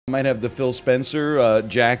Might have the Phil Spencer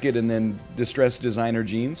jacket and then distressed designer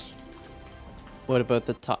jeans. What about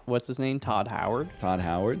the what's his name? Todd Howard. Todd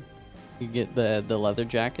Howard. You get the leather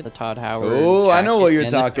jacket, the Todd Howard. Oh, I know what you're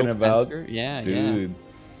and talking Phil about. Spencer. Yeah, dude.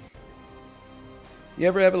 yeah. You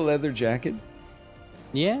ever have a leather jacket?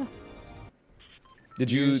 Yeah.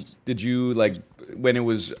 Did you like when it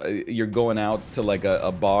was you're going out to like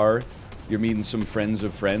a bar, you're meeting some friends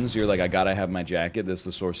of friends, you're like, I gotta have my jacket, that's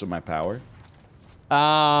the source of my power?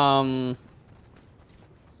 I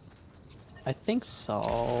think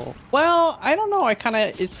so. Well, I don't know.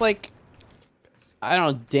 It's like, I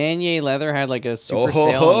don't know. Danier Leather had like a super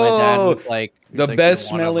sale, and my dad was like, the best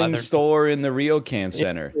smelling store in the Ryokan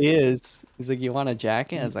Center. It is. He's like, you want a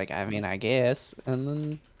jacket? I was like, I mean, I guess. And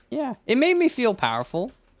then, yeah, it made me feel powerful.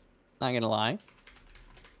 Not gonna lie.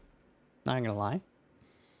 Not gonna lie.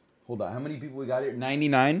 Hold on, how many people we got here?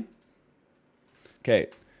 99? Okay.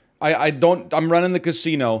 I'm running the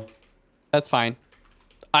casino. That's fine.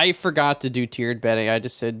 I forgot to do tiered betting. I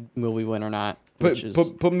just said, will we win or not?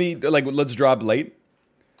 Put me, like, let's drop late.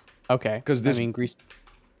 Okay. Because this, I mean, Grease.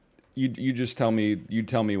 You just tell me, you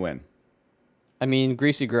tell me when. I mean,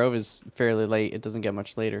 Greasy Grove is fairly late. It doesn't get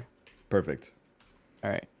much later. Perfect.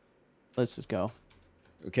 All right. Let's just go.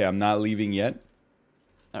 Okay, I'm not leaving yet.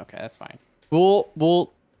 Okay, that's fine.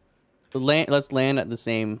 We'll land. Let's land at the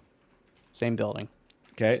same building.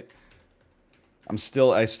 Okay. I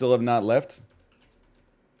still have not left.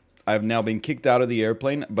 I have now been kicked out of the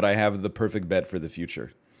airplane, but I have the perfect bet for the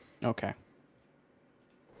future. Okay.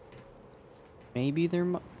 Maybe there.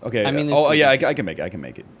 Okay. I mean, oh yeah, I can make it. I can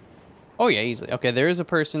make it. Oh yeah, easily. Okay, there is a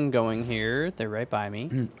person going here. They're right by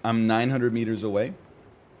me. I'm 900 meters away.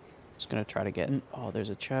 Just gonna try to get. Oh, there's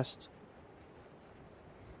a chest.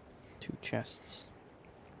 2 chests.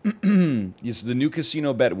 Yes, the new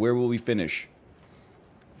casino bet. Where will we finish?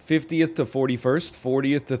 50th to 41st,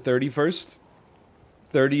 40th to 31st,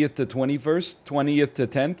 30th to 21st, 20th to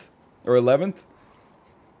 10th or 11th,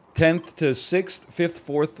 10th to 6th, 5th,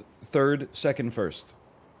 4th, 3rd, 2nd, 1st.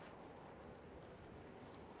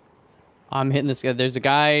 I'm hitting this guy. There's a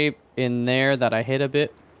guy in there that I hit a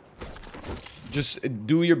bit. Just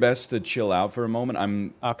do your best to chill out for a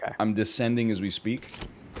moment. Okay. I'm descending as we speak.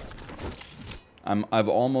 I've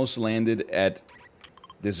almost landed at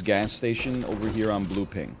this gas station over here on Blue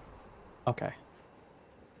Ping. Okay.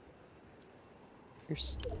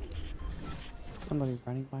 Here's somebody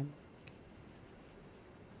running by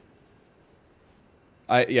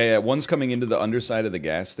me. Yeah, one's coming into the underside of the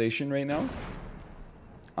gas station right now.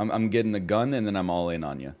 I'm getting the gun and then I'm all in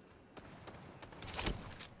on you.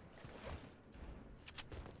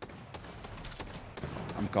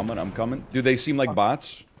 I'm coming. Do they seem like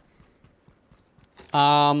bots?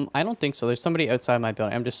 I don't think so. There's somebody outside my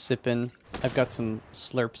building. I'm just sipping. I've got some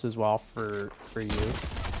slurps as well for you.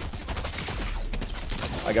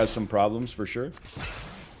 I got some problems for sure.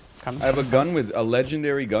 Come. I have a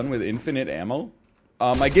legendary gun with infinite ammo.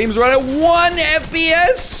 My game's right at 1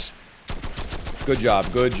 FPS. Good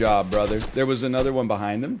job, brother. There was another one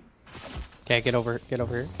behind him. Okay, get over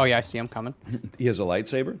here. Oh yeah, I see him coming. He has a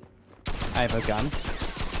lightsaber. I have a gun.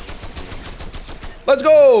 Let's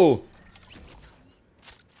go.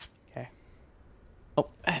 Okay. Oh,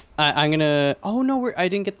 I'm gonna. Oh no, I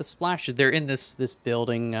didn't get the splashes. They're in this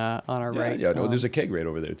building on our right. Yeah, no, there's a keg right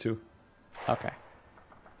over there too. Okay.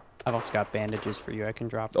 I've also got bandages for you. I can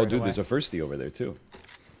drop. Oh, right dude, away. there's a firstie over there too.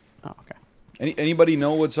 Oh, okay. Anybody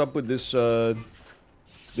know what's up with this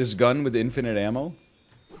this gun with infinite ammo?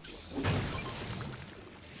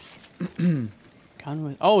 Gun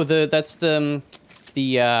with. Oh, that's the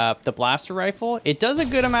blaster rifle. It does a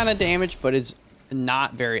good amount of damage, but is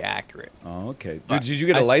not very accurate. Oh, okay. Dude, did you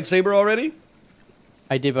get a lightsaber already?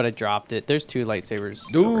 I did, but I dropped it. There's 2 lightsabers.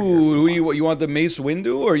 Dude, who you want the Mace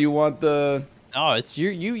Windu or you want the? Oh, it's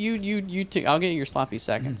you. I'll get your sloppy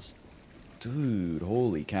seconds. Dude,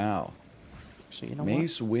 holy cow. So you know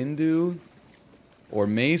Mace Windu or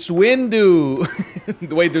Mace Windu.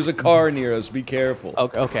 Wait, there's a car near us. Be careful.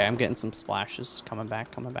 Okay, I'm getting some splashes. Coming back.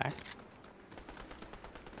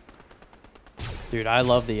 Dude, I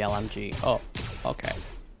love the LMG. Oh, okay.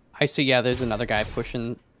 I see. Yeah, there's another guy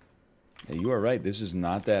pushing. Yeah, you are right. This is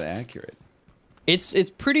not that accurate. It's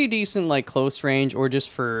pretty decent, like close range, or just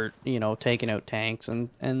for taking out tanks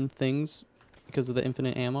and things because of the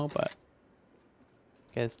infinite ammo. But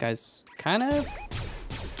okay, this guy's kind of.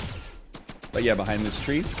 But yeah, behind this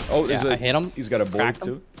tree. Oh, yeah, I hit him. He's got a bullet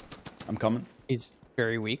too. I'm coming. He's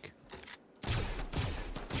very weak.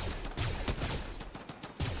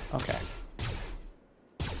 Okay.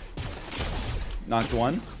 Knocked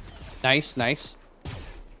one. Nice.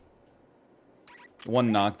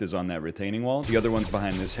 One knocked is on that retaining wall. The other one's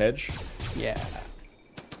behind this hedge. Yeah.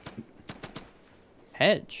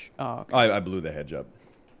 Hedge. Oh, okay. I blew the hedge up.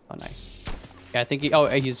 Oh, nice. Yeah, I think he. Oh,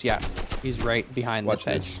 he's right behind Watch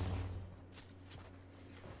this hedge.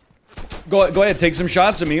 this. Go ahead, take some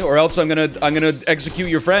shots at me, or else I'm gonna execute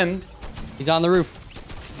your friend. He's on the roof.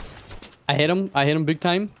 I hit him. I hit him big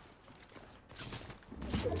time.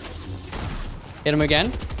 Hit him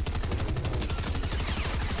again.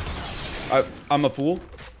 I'm a fool.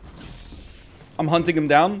 I'm hunting him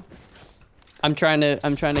down. I'm trying to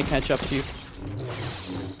catch up to you.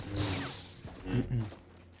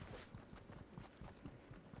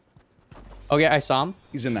 Okay, I saw him.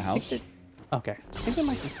 He's in the house. Okay, I think there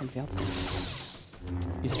might be something else.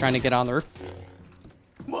 He's trying to get on the roof.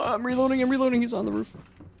 I'm reloading. I'm reloading. He's on the roof.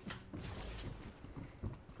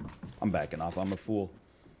 I'm backing off. I'm a fool.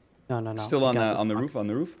 No. Still on the roof. On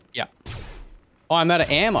the roof. Yeah. Oh, I'm out of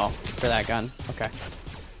ammo for that gun. Okay.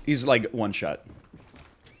 He's like one shot.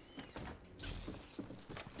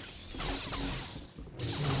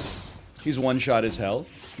 He's one shot as hell.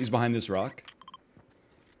 He's behind this rock.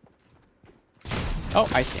 Oh,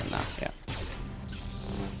 I see him now. Yeah.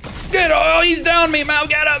 Get oh, he's down me, Mal.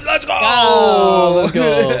 Get up. Let's go. Oh,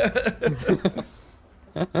 let's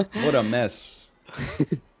go. What a mess.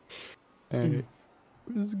 Alright.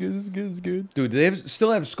 This is good. This is good. This is good. Dude, do they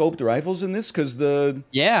still have scoped rifles in this? Because the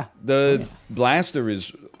blaster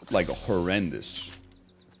is like horrendous.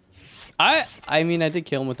 I mean, I did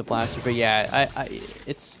kill him with the blaster, but yeah,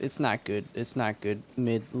 it's not good. It's not good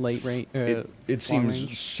late range. It seems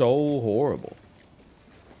range. so horrible.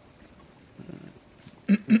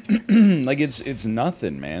 Like it's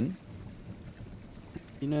nothing, man.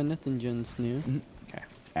 You know, nothing Jon Snow. Okay.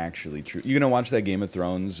 Actually true. You gonna watch that Game of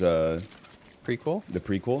Thrones prequel? The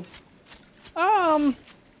prequel?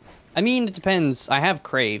 I mean, it depends. I have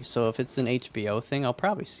Crave, so if it's an HBO thing, I'll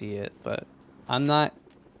probably see it, but I'm not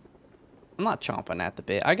chomping at the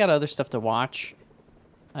bit. I got other stuff to watch.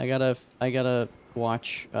 I gotta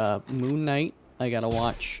watch Moon Knight. I gotta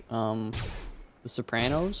watch The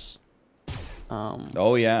Sopranos.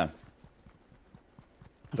 Oh yeah.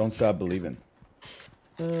 Don't Stop Believing.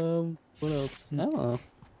 What else? I don't know.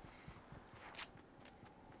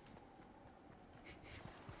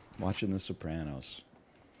 Watching The Sopranos.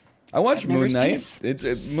 I watched Moon Knight.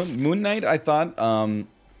 Moon Knight. I thought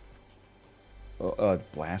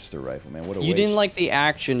blaster rifle, man. What a waste. You didn't like the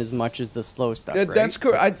action as much as the slow stuff, right? That's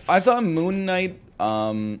correct. I thought Moon Knight,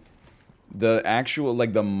 the actual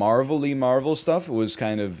like the Marvel stuff was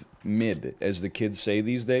kind of mid, as the kids say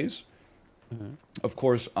these days. Of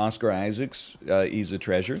course, Oscar Isaacs, he's a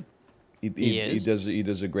treasure. He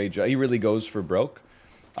does a great job. He really goes for broke.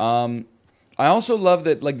 I also love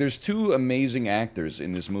that like there's two amazing actors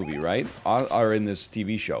in this movie, right? Or in this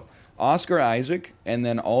TV show. Oscar Isaac and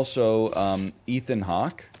then also Ethan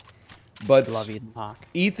Hawke. But I love Ethan Hawke.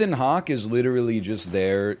 Ethan Hawke is literally just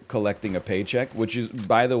there collecting a paycheck, which is,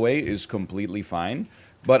 by the way, is completely fine.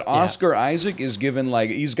 But Oscar Isaac is given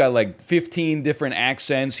like, he's got like 15 different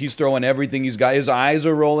accents. He's throwing everything he's got. His eyes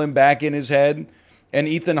are rolling back in his head. And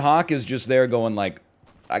Ethan Hawke is just there going like,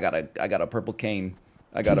 I got a purple cane.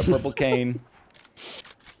 I got a purple cane.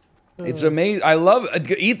 It's amazing. I love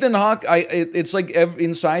Ethan Hawke. It's like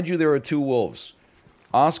inside you there are two wolves.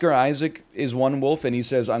 Oscar Isaac is one wolf, and he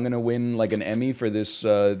says, I'm going to win like an Emmy for this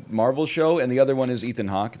Marvel show. And the other one is Ethan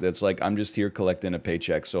Hawke. That's like, I'm just here collecting a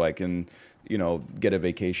paycheck so I can, you know, get a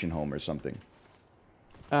vacation home or something.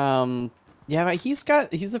 Yeah, but he's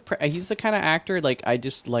the kind of actor, like, I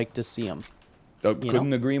just like to see him.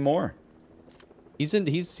 Couldn't agree more. He's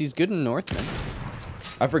good in Northman.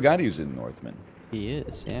 I forgot he was in Northman. He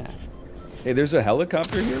is, yeah. Hey, there's a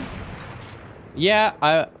helicopter here?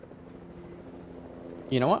 Yeah,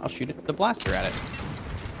 you know what? I'll shoot the blaster at it.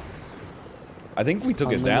 I think we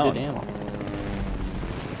took it Unlimited down. ammo.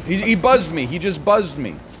 He buzzed me. He just buzzed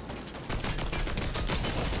me.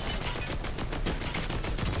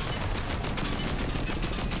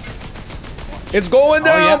 It's going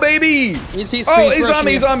down, yeah. baby! He's on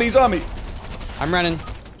me, he's on me. I'm running.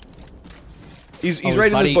 He's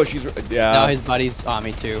right in the bush. No, his buddy's on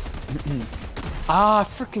me too. Ah,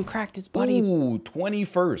 freaking cracked his buddy. Ooh,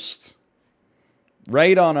 21st.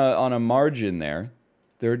 Right on a margin there.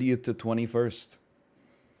 30th to 21st.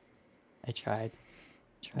 I tried.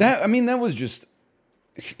 That was just,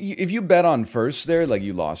 if you bet on first there, like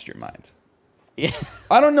you lost your mind. Yeah.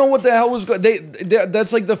 I don't know what the hell was going.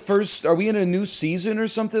 That's like the first. Are we in a new season or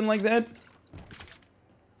something like that?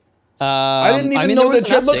 I didn't even know that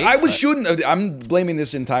chat. Look, I was shooting. I'm blaming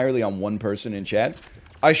this entirely on one person in chat.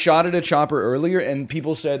 I shot at a chopper earlier, and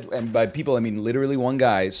people said, and by people I mean literally one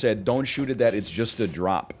guy said, "Don't shoot at that. It's just a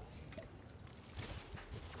drop."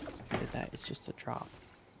 That it's just a drop.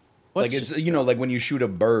 Like it's like when you shoot a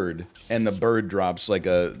bird and the bird drops like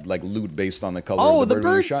loot based on the color of the bird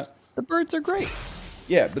when you shot. The birds are great.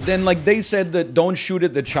 Yeah, but then like they said that don't shoot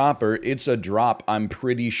at the chopper, it's a drop, I'm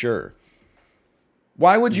pretty sure.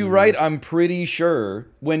 Why would you write I'm pretty sure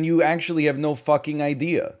when you actually have no fucking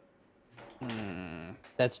idea?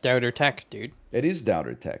 That's Doubter Tech, dude. It is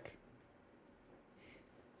Doubter Tech.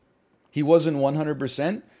 He wasn't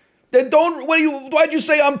 100%? Then why'd you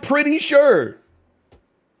say I'm pretty sure?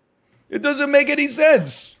 It doesn't make any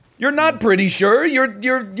sense. You're not pretty sure.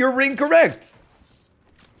 You're incorrect.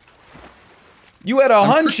 You had a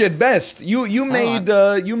hunch at best. You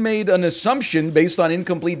made an assumption based on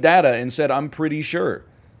incomplete data and said I'm pretty sure.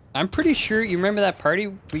 I'm pretty sure. You remember that party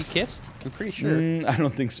we kissed? I'm pretty sure. I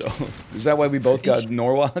don't think so. Is that why we both got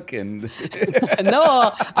Norwalk and?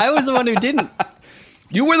 No, I was the one who didn't.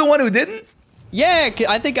 You were the one who didn't? Yeah,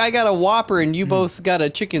 I think I got a Whopper and you both got a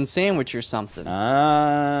chicken sandwich or something.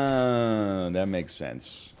 Ah, that makes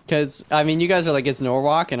sense. Because, I mean, you guys are like, it's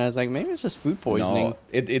Norwalk, and I was like, maybe it's just food poisoning. No,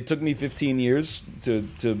 it took me 15 years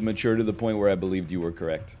to mature to the point where I believed you were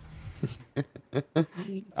correct.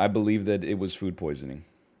 I believed that it was food poisoning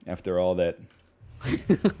after all that. How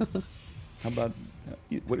about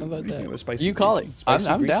that? Spicy, you call greasy? it. Spicy,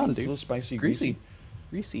 I'm greasy? down, dude. A little spicy, Greasy.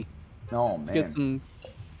 No, man. Let's get some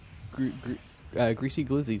greasy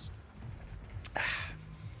glizzies.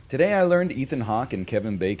 Today I learned Ethan Hawke and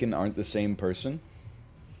Kevin Bacon aren't the same person.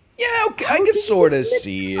 Yeah, okay, I can sort of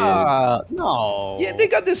see it. No. Yeah, they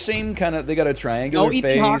got the same kind of. They got a triangular face.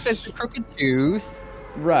 Ethan Hawke has the crooked tooth.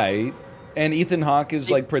 Right. And Ethan Hawke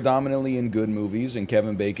is like predominantly in good movies, and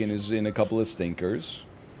Kevin Bacon is in a couple of stinkers.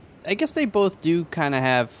 I guess they both do kind of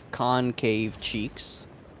have concave cheeks.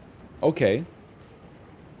 Okay.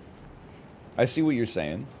 I see what you're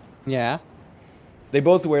saying. Yeah. They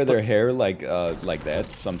both wear their hair like that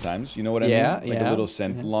sometimes. You know what I mean? Like a little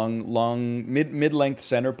long mid-length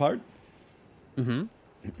center part. Mm-hmm.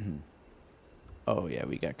 Oh yeah,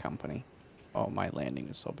 we got company. Oh, my landing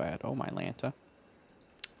is so bad. Oh, my Lanta.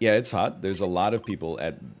 Yeah, it's hot. There's a lot of people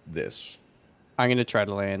at this. I'm gonna try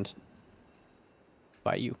to land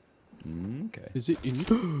by you. Okay. Is it in?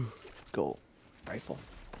 Let's go. Rifle.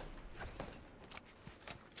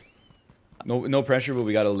 No pressure, but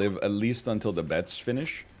we gotta live at least until the bets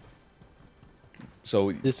finish. So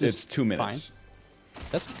it's 2 minutes. Fine.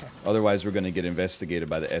 That's okay. Otherwise, we're gonna get investigated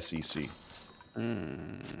by the SEC.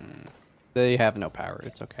 They have no power.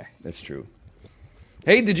 It's okay. That's true.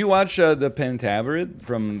 Hey, did you watch the Pentaveret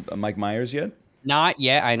from Mike Myers yet? Not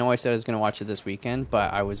yet. I know I said I was gonna watch it this weekend,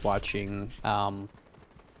 but I was watching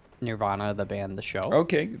Nirvana, the band, the show.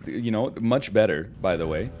 Okay, you know, much better, by the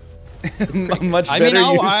way. Much better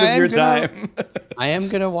use of your time. I am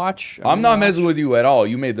gonna watch. I'm not messing with you at all.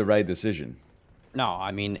 You made the right decision. No,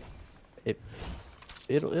 I mean,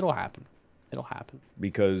 it'll happen. It'll happen.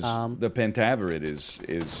 Because the Pentaveret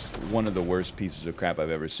is one of the worst pieces of crap I've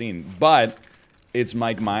ever seen. But it's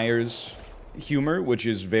Mike Myers' humor, which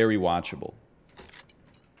is very watchable.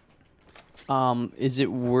 Is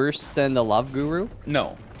it worse than the Love Guru?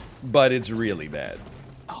 No, but it's really bad.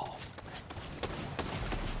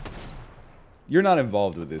 You're not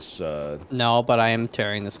involved with this. No, but I am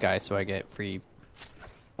tearing this guy, so I get free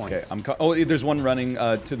points. Okay, oh, there's one running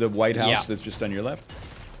to the White House that's just on your left.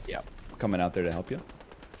 Yeah. Coming out there to help you.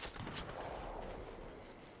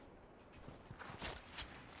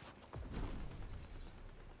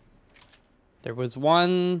 There was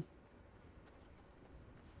one.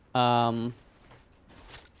 Where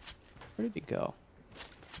did he go?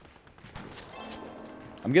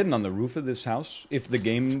 I'm getting on the roof of this house. If the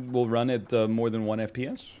game will run at more than 1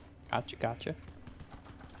 FPS. Gotcha.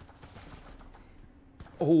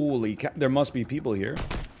 Holy cow. There must be people here.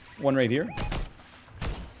 One right here.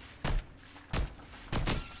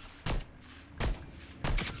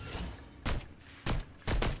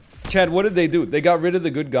 Chad, what did they do? They got rid of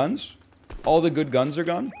the good guns? All the good guns are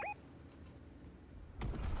gone?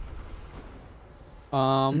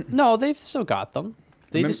 No, they've still got them.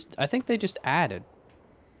 I think they just added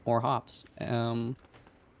more hops.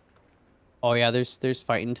 Oh yeah, there's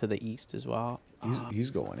fighting to the east as well. He's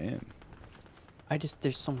going in.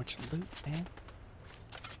 There's so much loot, man.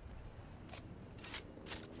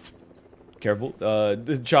 Careful.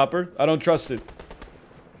 The chopper. I don't trust it.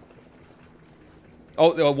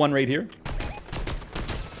 Oh, one right here.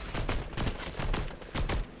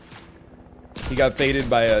 He got faded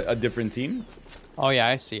by a different team. Oh yeah,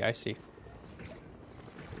 I see.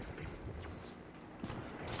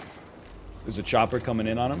 There's a chopper coming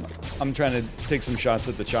in on him. I'm trying to take some shots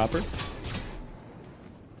at the chopper.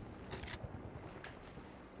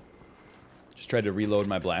 Just tried to reload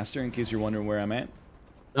my blaster in case you're wondering where I'm at.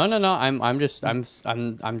 No, no, no. I'm just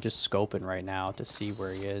scoping right now to see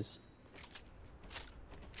where he is.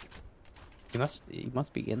 He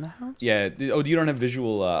must be in the house. Yeah. Oh, you don't have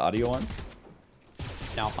visual audio on?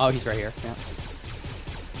 No. Oh, he's right here. Yeah.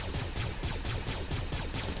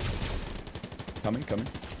 Coming.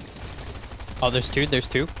 Oh, there's two. There's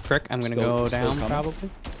two. Frick, I'm gonna go down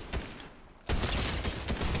probably.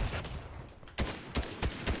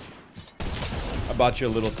 I bought you a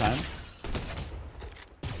little time.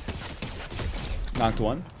 Knocked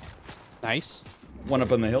one. Nice. One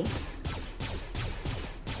up on the hill.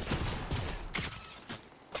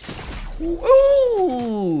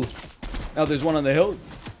 Ooh! Now there's one on the hill.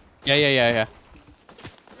 Yeah.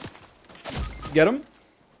 Get him?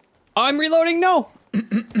 Oh, I'm reloading. No.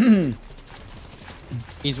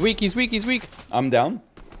 He's weak. I'm down.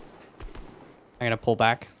 I'm gonna pull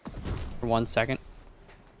back for 1 second.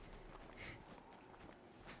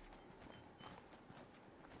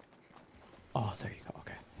 Oh, there you go.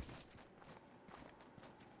 Okay.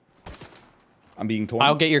 I'm being torn.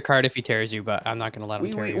 I'll get your card if he tears you, but I'm not gonna let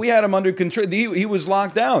him tear you. We had him under control. He was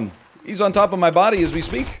locked down. He's on top of my body as we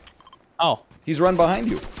speak. Oh. He's run behind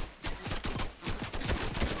you.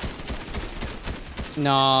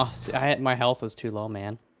 No, my health was too low,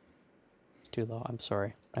 man. It's too low. I'm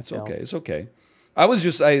sorry. It's okay. It's okay.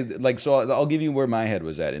 So I'll give you where my head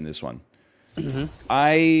was at in this one. Mm-hmm.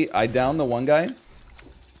 I downed the one guy.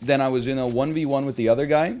 Then I was in a 1v1 with the other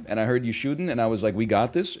guy, and I heard you shooting, and I was like, we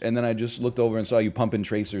got this. And then I just looked over and saw you pumping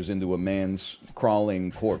tracers into a man's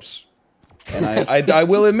crawling corpse. And I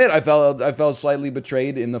will admit, I felt slightly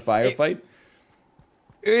betrayed in the firefight.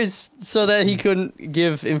 It was so that he couldn't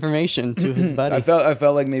give information to his buddy. I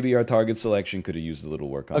felt like maybe our target selection could have used a little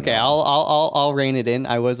work on Okay, that. I'll rein it in.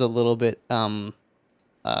 I was a little bit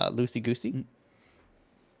loosey goosey.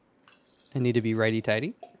 I need to be righty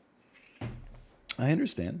tighty. I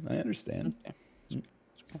understand. Okay.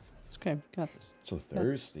 It's okay. We got this. So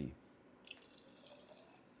thirsty.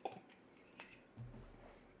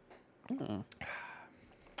 What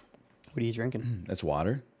are you drinking? That's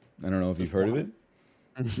water. I don't know if you've heard of it.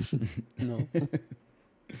 No.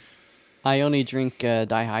 I only drink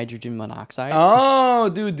dihydrogen monoxide. Oh,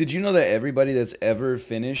 dude, did you know that everybody that's ever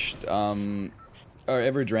finished or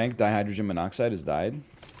ever drank dihydrogen monoxide has died?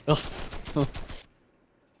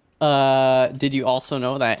 Did you also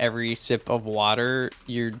know that every sip of water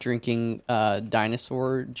you're drinking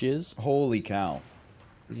dinosaur jizz? Holy cow.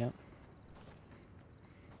 Yep.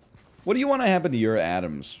 What do you want to happen to your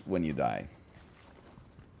atoms when you die?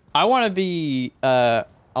 I want to be I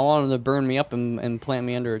want them to burn me up and plant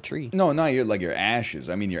me under a tree. No, not your ashes.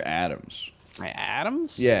 I mean your atoms. My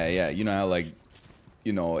atoms? Yeah. You know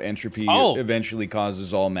how entropy eventually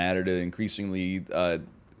causes all matter to increasingly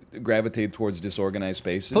gravitate towards disorganized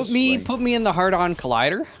spaces. Put me in the Hard-On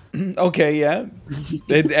Collider. Okay, yeah.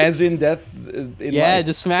 As in death in life.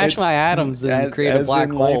 Just smash my atoms and create a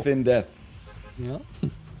black hole. As in life in death. Yeah.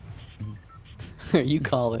 You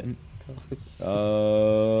call it.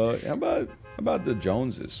 How about the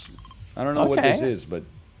Joneses? I don't know what this is, but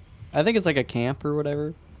I think it's like a camp or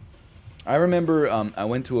whatever. I remember I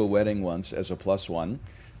went to a wedding once as a +1,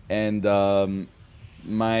 and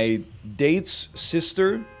my date's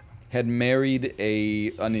sister had married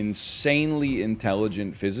an insanely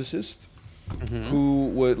intelligent physicist who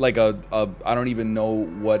was like I don't even know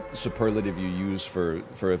what superlative you use for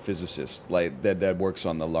a physicist like that works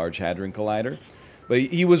on the Large Hadron Collider, but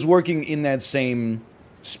he was working in that same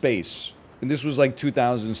space. And this was like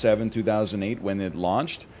 2007, 2008 when it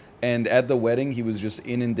launched. And at the wedding, he was just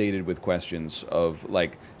inundated with questions of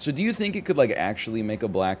like, so do you think it could like actually make a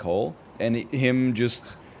black hole? And him just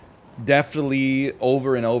deftly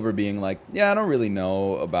over and over being like, yeah, I don't really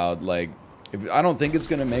know about like, I don't think it's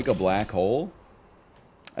going to make a black hole.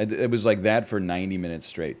 It was like that for 90 minutes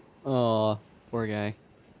straight. Oh, poor guy.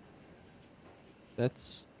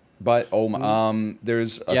 That's... But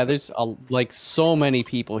there's like so many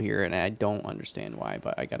people here, and I don't understand why.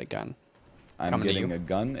 But I got a gun. I'm getting a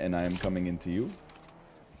gun, and I am coming into you.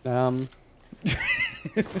 I'm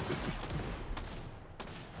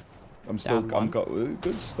still.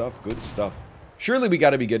 Good stuff. Good stuff. Surely we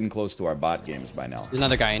got to be getting close to our bot games by now. There's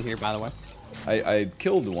another guy in here, by the way. I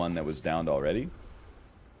killed one that was downed already.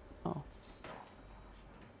 Oh.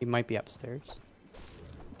 He might be upstairs.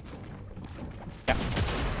 Yeah.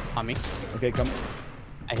 On me. Okay, come.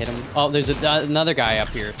 I hit him. Oh, there's another guy up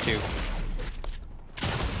here, too.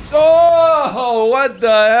 Oh, what the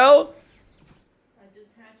hell? I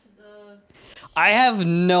just hatched the... I have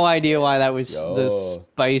no idea why that was the Yo.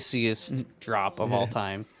 spiciest drop of all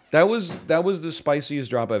time. That was the spiciest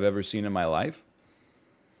drop I've ever seen in my life.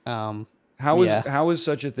 Yeah. How is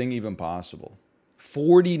such a thing even possible?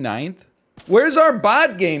 49th? Where's our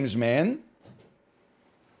bot games, man?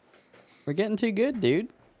 We're getting too good, dude.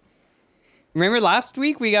 Remember last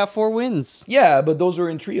week we got 4 wins. Yeah, but those were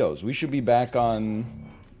in trios. We should be back on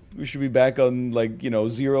like, you know,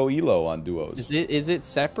 0 elo on duos. Is it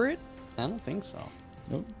separate? I don't think so.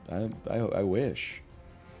 Nope. I wish.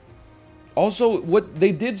 Also, what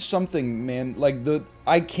they did something, man, like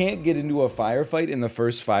I can't get into a firefight in the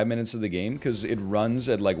first 5 minutes of the game because it runs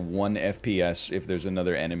at like 1 FPS if there's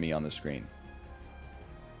another enemy on the screen.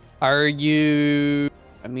 Are you...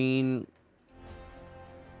 I mean...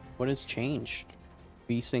 What has changed?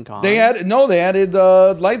 VSync on? They added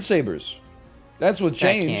lightsabers. That's what That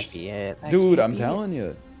changed. can't be it. That Dude, can't I'm be telling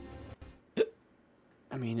you. it.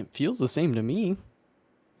 I mean, it feels the same to me.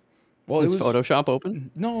 Well, Is Photoshop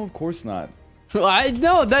open? No, of course not.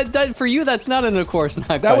 No, that for you, that's not an of course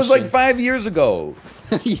not That was like question. 5 years ago.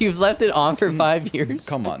 You've left it on for 5 years?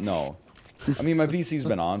 Come on, no. I mean, my PC's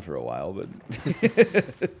been on for a while, but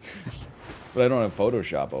but I don't have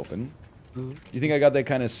Photoshop open. You think I got that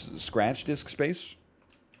kind of scratch disk space?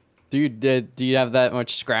 Dude, do you have that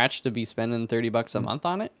much scratch to be spending $30 a month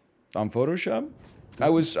on it? On Photoshop? I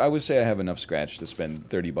would say I have enough scratch to spend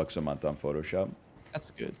 $30 a month on Photoshop. That's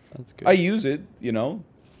good. That's good. I use it, you know.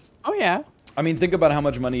 Oh yeah. I mean, think about how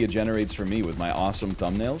much money it generates for me with my awesome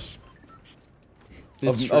thumbnails.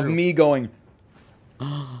 Of me going.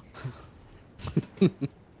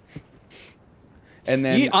 And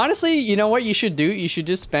then honestly, you know what you should do? You should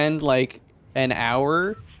just spend like an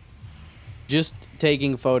hour just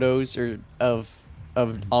taking photos of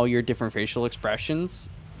all your different facial expressions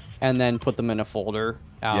and then put them in a folder.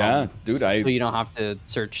 Yeah, dude, so you don't have to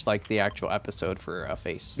search like the actual episode for a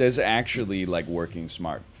face. There's actually like working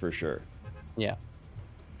smart for sure. Yeah.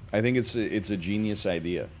 I think it's a genius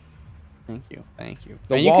idea. Thank you. Thank you.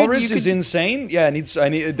 The And walrus you could is insane. Yeah,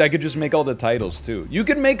 I could just make all the titles too. You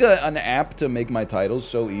could make an app to make my titles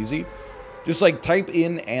so easy. Just like type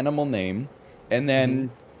in animal name and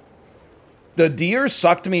then the deer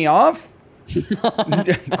sucked me off?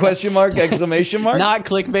 Question mark, exclamation mark? Not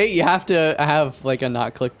clickbait. You have to have like a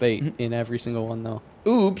not clickbait in every single one though.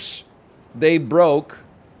 Oops, they broke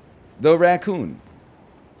the raccoon.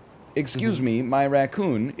 Excuse me, my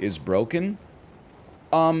raccoon is broken?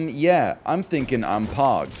 Yeah, I'm thinking I'm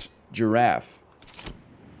pogged. Giraffe.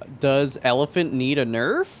 Does elephant need a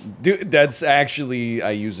nerf? Dude, that's actually,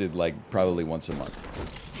 I use it like probably once a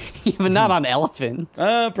month. But not on elephant.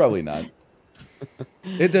 Probably not.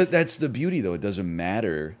 That's the beauty though, it doesn't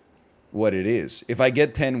matter what it is. If I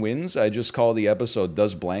get 10 wins, I just call the episode,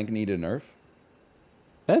 Does Blank Need a Nerf?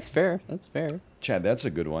 That's fair. That's fair. Chad, that's a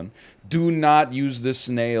good one. Do not use the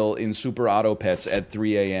snail in Super Auto Pets at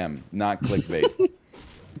 3 a.m. Not clickbait.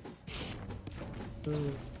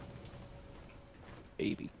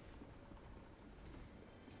 Baby.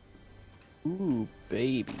 Ooh,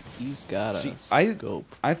 baby. He's got a scope.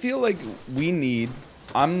 I feel like we need...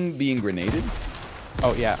 I'm being grenaded.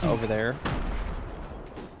 Oh, yeah, over there.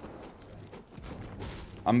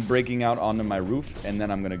 I'm breaking out onto my roof, and then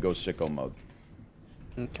I'm gonna go sicko mode.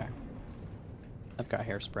 Okay. I've got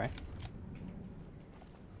hairspray.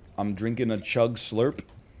 I'm drinking a chug slurp,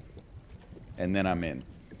 and then I'm in.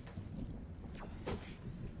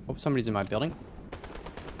 Oh, somebody's in my building.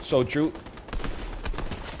 So true.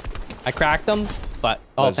 I cracked them, but...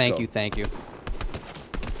 Oh, Let's thank go. you, thank you.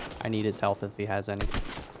 I need his health if he has any.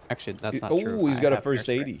 Actually, that's not true. Oh, he's I got a have first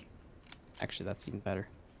hairspray. 80. Actually, that's even better.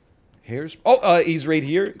 Hairs. Oh, he's right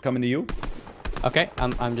here, coming to you. Okay,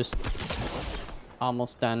 I'm just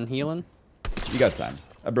almost done healing. You got time.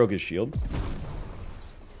 I broke his shield.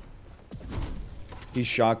 He's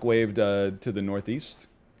shockwaved to the northeast.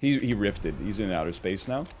 He rifted. He's in outer space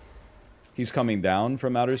now. He's coming down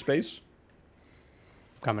from outer space.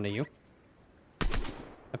 Coming to you.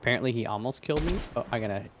 Apparently he almost killed me. Oh, I'm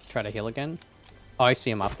gonna try to heal again. Oh, I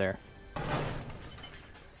see him up there.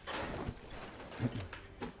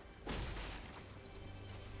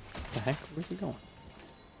 The heck? Where's he going?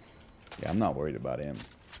 Yeah, I'm not worried about him.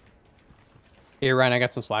 Here, Ryan, I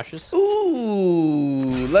got some splashes.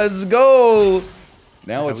 Ooh, let's go.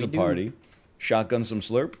 Now How it's we a doing? party. Shotgun some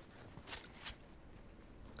slurp.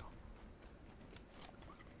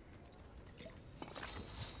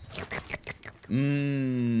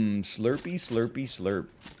 Slurpy, slurpy, slurp.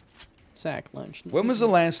 Sack lunch. When was the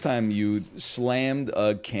last time you slammed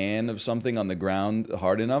a can of something on the ground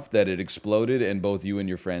hard enough that it exploded and both you and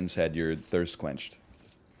your friends had your thirst quenched?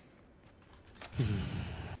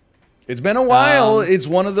 It's been a while. It's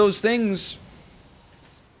one of those things.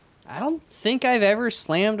 I don't think I've ever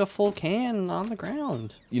slammed a full can on the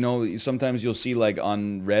ground. You know, sometimes you'll see, like,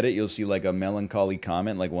 on Reddit, you'll see, like, a melancholy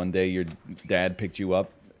comment. Like, one day your dad picked you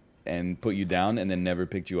up and put you down and then never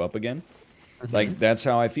picked you up again. Like, that's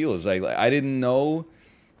how I feel. It's like, I didn't know,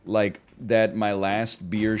 like, that my last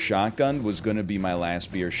beer shotgun was going to be my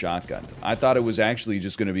last beer shotgun. I thought it was actually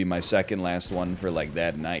just going to be my second last one for, like,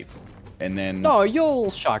 that night. And then... No,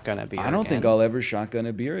 you'll shotgun a beer I don't think again. I'll ever shotgun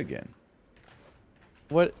a beer again.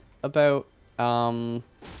 What about,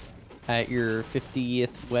 at your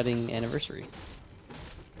 50th wedding anniversary?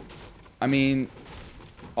 I mean,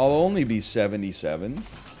 I'll only be 77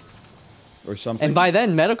 or something. And by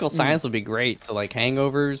then, medical science will be great. So, like,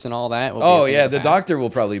 hangovers and all that will be Oh, a thing yeah, of the past. doctor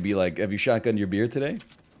will probably be like, have you shotgunned your beer today?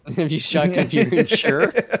 Have you shotgunned your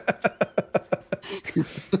insure?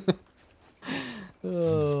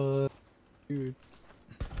 Oh, dude.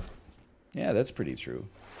 Yeah, that's pretty true.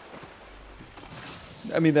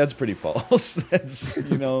 I mean, that's pretty false. That's,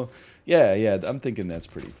 you know, yeah, I'm thinking that's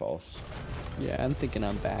pretty false. Yeah, I'm thinking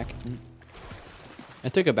I'm back. I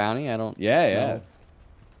took a bounty. I don't. Yeah. know.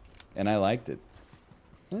 And I liked it.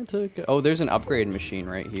 I took. Oh, there's an upgrade machine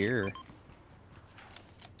right here.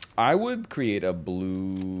 I would create a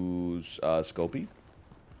blue Scopy.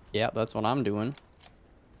 Yeah, that's what I'm doing.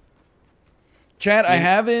 Chat, I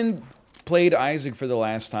haven't played Isaac for the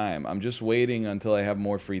last time. I'm just waiting until I have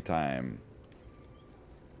more free time.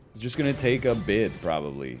 It's just gonna take a bit,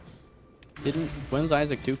 probably. When's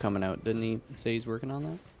Isaac 2 coming out? Didn't he say he's working on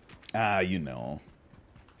that? Ah, you know.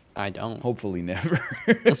 I don't. Hopefully never.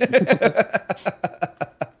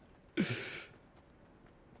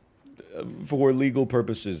 For legal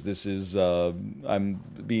purposes, this is, I'm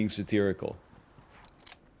being satirical.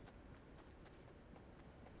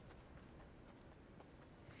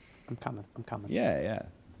 I'm coming. I'm coming. Yeah.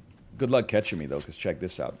 Good luck catching me, though, because check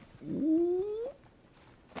this out.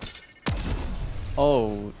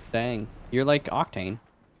 Oh, dang. You're like Octane.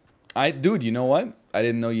 Dude, you know what? I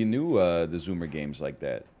didn't know you knew the Zoomer games like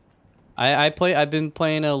that. I've been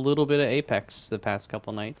playing a little bit of Apex the past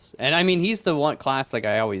couple nights. And I mean, he's the one class like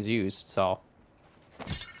I always used, so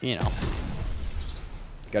you know.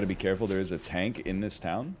 Gotta be careful, there is a tank in this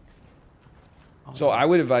town. So I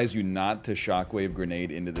would advise you not to shockwave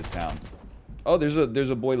grenade into the town. Oh, there's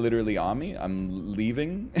a boy literally on me. I'm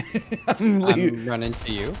leaving. I'm running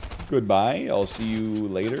to you. Goodbye. I'll see you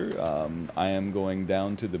later. I am going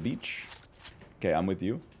down to the beach. Okay, I'm with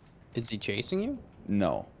you. Is he chasing you?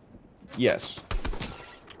 No. Yes.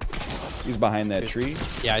 He's behind that tree.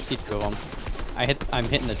 Yeah, I see two of them. I'm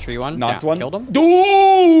hitting the tree one. Knocked Yeah, one. Killed him.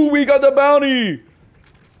 Ooh, we got the bounty.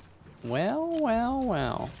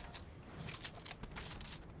 Well.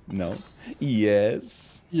 No.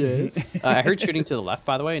 Yes. Yes. I heard shooting to the left,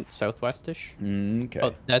 by the way, southwestish. Okay.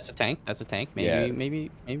 Oh, that's a tank. That's a tank.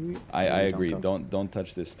 Maybe. I agree. Don't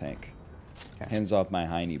touch this tank. Okay. Hands off my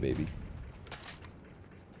hiney, baby.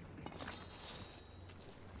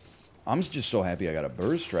 I'm just so happy I got a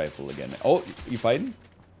burst rifle again. Oh, you fighting?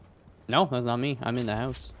 No, that's not me. I'm in the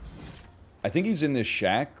house. I think he's in this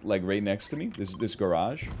shack, like right next to me. This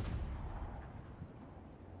garage.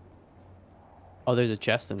 Oh, there's a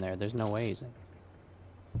chest in there. There's no way he's in.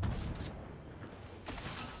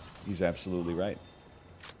 He's absolutely right.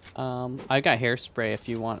 I got hairspray if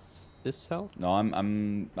you want this self. No,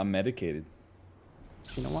 I'm medicated.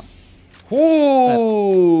 You know what?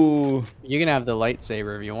 Ooh! You can have the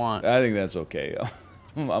lightsaber if you want. I think that's okay.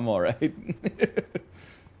 I'm all right.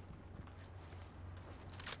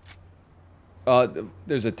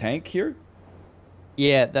 There's a tank here?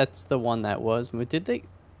 Yeah, that's the one that was. Did they?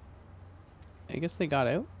 I guess they got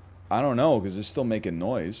out. I don't know, because they're still making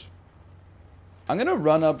noise. I'm gonna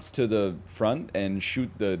run up to the front and shoot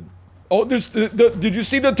the... Oh, there's did you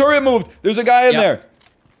see the turret moved? There's a guy in there.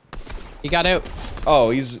 He got out.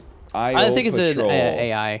 Oh, he's... I think it's Patrol. an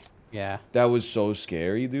AI. Yeah. That was so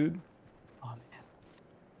scary, dude. Oh, man.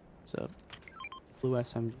 It's a blue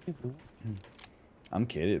SMG. I'm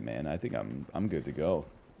kidding, man. I think I'm good to go.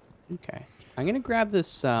 Okay. I'm going to grab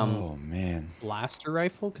this Oh, man. blaster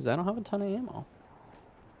rifle because I don't have a ton of ammo.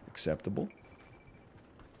 Acceptable.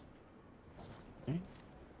 Okay.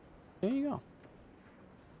 There you go. All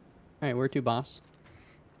right, where to, boss?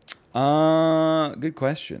 Good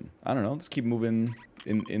question. I don't know. Let's keep moving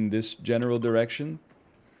in this general direction.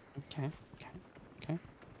 Okay.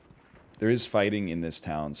 There is fighting in this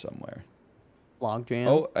town somewhere. Log jam.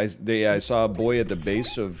 Oh, I saw a boy at the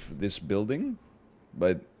base of this building,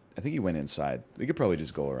 but I think he went inside. We could probably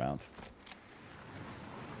just go around.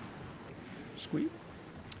 Squeak.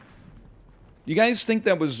 You guys think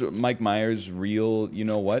that was Mike Myers' real, you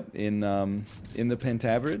know what, in the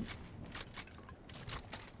Pentaveret?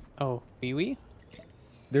 Oh, wee wee.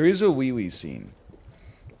 There is a wee wee scene.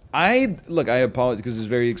 Look, I apologize because it's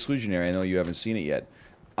very exclusionary. I know you haven't seen it yet.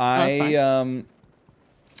 That's fine.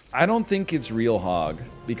 I don't think it's real Hog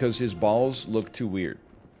because his balls look too weird.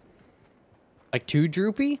 Like too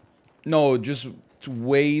droopy? No, just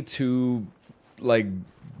way too, like,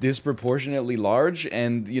 disproportionately large,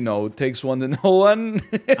 and you know, takes one to know one.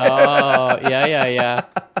 Oh, yeah.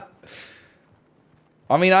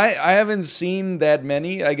 I mean, I haven't seen that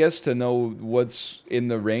many, I guess, to know what's in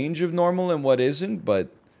the range of normal and what isn't, but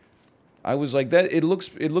I was like that. It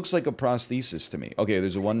looks like a prosthesis to me. Okay,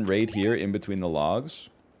 there's one right here in between the logs.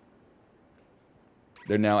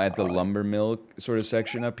 They're now at the lumber mill sort of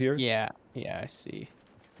section up here. Yeah, I see.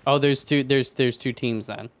 Oh, there's two teams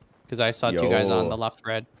then, because I saw two guys on the left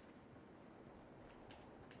red.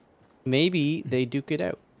 Maybe they duke it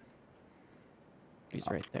out. He's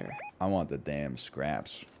right there. I want the damn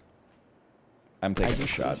scraps. I'm taking a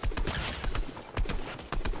shot.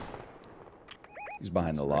 He's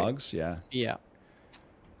behind the logs, yeah. Yeah.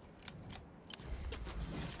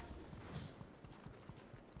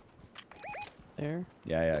 There.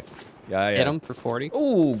 Yeah. Hit him for 40.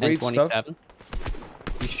 Oh, great stuff.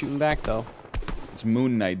 He's shooting back though. It's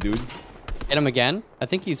Moon Knight, dude. Hit him again. I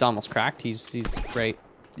think he's almost cracked. He's great.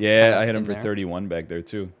 Yeah, I hit him for 31 back there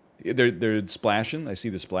too. They're splashing. I see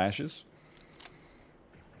the splashes.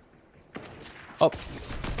 Oh.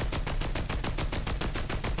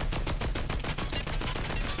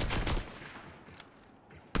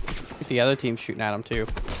 The other team's shooting at him too.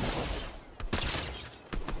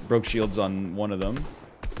 Broke shields on one of them.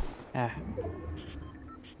 Ah.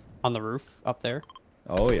 On the roof up there.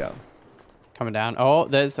 Oh yeah. Coming down. Oh,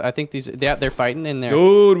 I think they're fighting in there.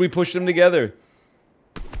 Dude, we pushed them together.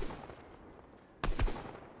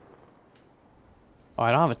 Oh,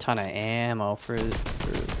 I don't have a ton of ammo for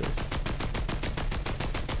this.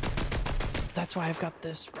 That's why I've got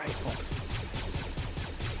this rifle.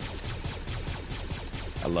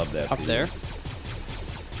 I love that. Up there.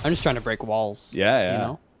 I'm just trying to break walls. Yeah. You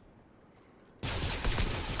know?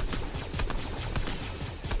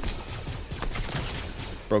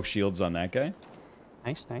 Broke shields on that guy.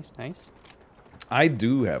 Nice. I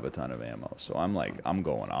do have a ton of ammo, so I'm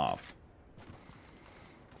going off.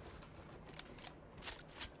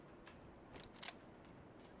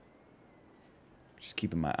 Just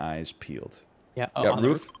keeping my eyes peeled. Yeah. Oh, got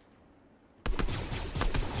roof.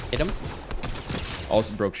 Hit him.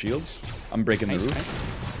 Also broke shields. I'm breaking the roof. Nice.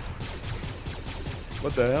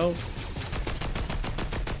 What the hell?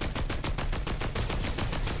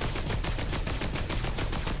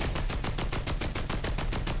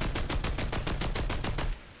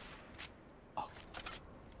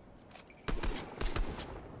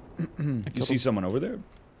 You see someone over there?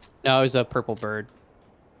 No, it was a purple bird.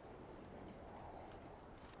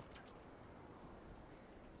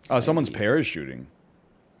 Oh, someone's parachuting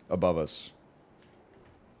above us.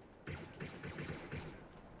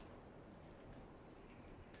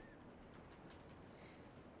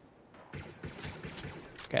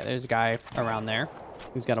 Okay, there's a guy around there.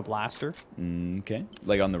 He's got a blaster. Okay.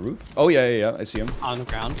 Like on the roof? Oh, yeah. I see him. On the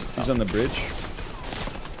ground. He's on the bridge.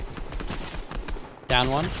 Down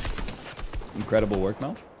one. Incredible work,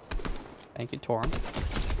 Mel. Thank you, tore him.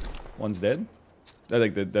 One's dead. I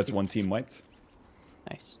think that's one team wiped.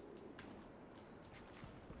 Nice.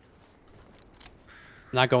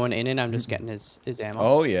 I'm not going in, I'm just getting his ammo.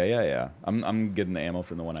 Oh, yeah. I'm getting the ammo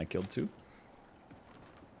from the one I killed, too.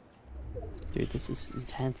 Dude, this is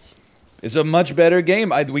intense. It's a much better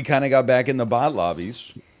game. We kind of got back in the bot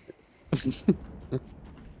lobbies.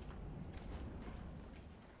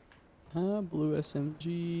 Blue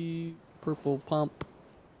SMG, purple pump.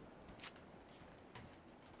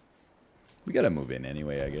 We gotta move in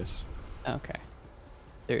anyway, I guess. Okay.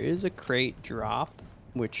 There is a crate drop,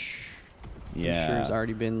 which I'm sure has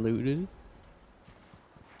already been looted.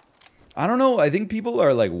 I don't know. I think people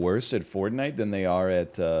are like worse at Fortnite than they are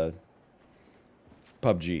at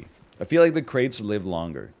PUBG. I feel like the crates live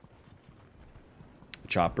longer.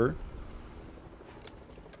 Chopper.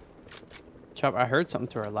 I heard something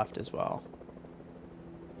to our left as well.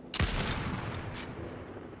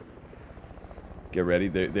 Get ready.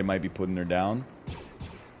 They might be putting her down.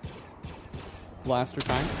 Blaster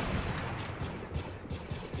time.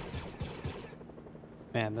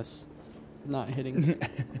 Man, this is not hitting.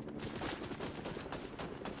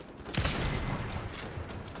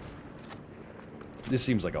 This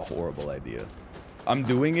seems like a horrible idea. I'm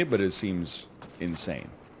doing it, but it seems insane.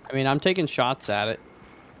 I mean, I'm taking shots at it.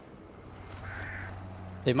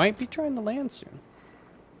 They might be trying to land soon.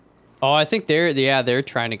 Oh, I think they're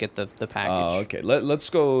trying to get the package. Oh, okay. Let's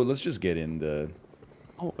go. Let's just get in the.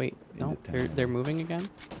 Oh wait, no, they're moving again.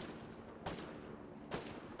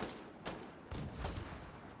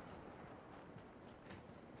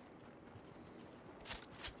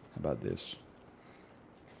 How about this?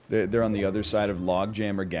 They're on the other side of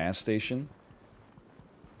Logjammer gas station.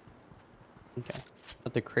 Okay.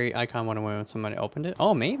 But the crate icon went away when somebody opened it.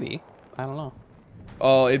 Oh, maybe. I don't know.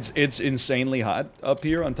 Oh, it's insanely hot up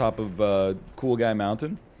here on top of Cool Guy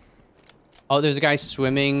Mountain. Oh, there's a guy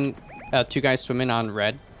swimming. 2 guys swimming on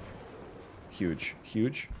red. Huge,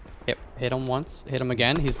 huge. Yep. Hit him once. Hit him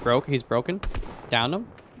again. He's broken. Downed him.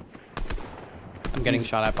 I'm getting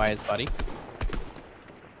shot at by his buddy.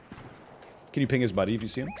 Can you ping his buddy if you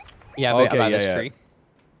see him? Yeah, okay, by this tree.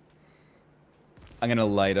 I'm gonna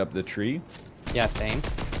light up the tree. Yeah, same.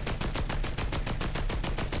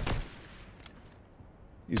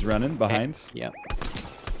 He's running behind. Okay. Yep.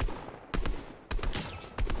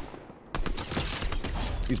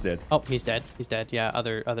 He's dead. Oh, he's dead. He's dead. Yeah,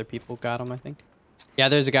 other people got him, I think. Yeah,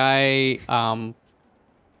 there's a guy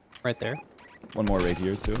right there. One more right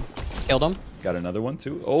here too. Killed him. Got another one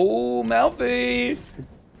too. Oh, Mouthy!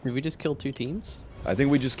 Did we just kill 2 teams? I think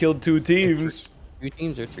we just killed 2 teams. 2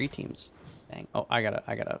 teams or 3 teams? Dang. Oh, I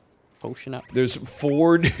gotta potion up. There's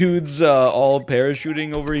 4 dudes all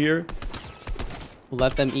parachuting over here.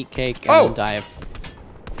 Let them eat cake and then dive.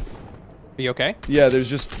 Are you okay? Yeah,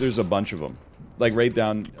 there's a bunch of them. Like right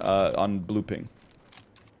down on blue ping.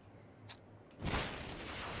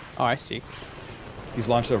 Oh, I see. He's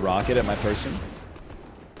launched a rocket at my person.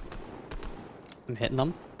 I'm hitting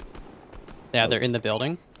them. Yeah, they're in the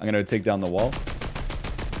building. I'm gonna take down the wall.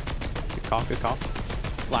 Good call, good call.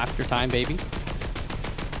 Blaster time, baby.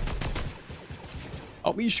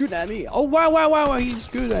 Oh, he's shooting at me. Oh, wow. He's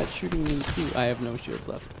good at shooting me too. I have no shields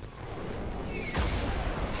left.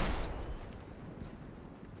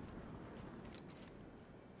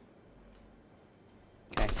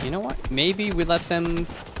 Okay, you know what? Maybe we let them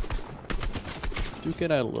duke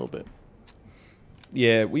it out a little bit.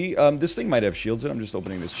 Yeah, we this thing might have shields in it. I'm just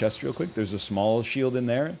opening this chest real quick. There's a small shield in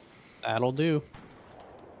there. That'll do.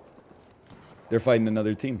 They're fighting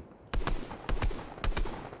another team.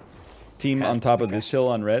 Team on top of this hill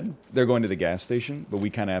on red. They're going to the gas station, but we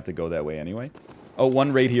kind of have to go that way anyway. Oh,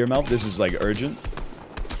 one right here, Mel. This is like urgent.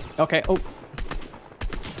 Okay. Oh.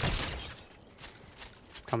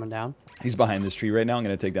 Coming down. He's behind this tree right now. I'm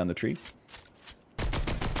going to take down the tree.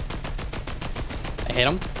 I hit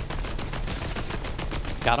him.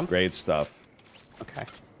 Got him. Great stuff. Okay.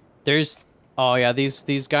 There's... Oh, yeah.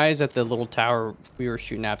 These guys at the little tower we were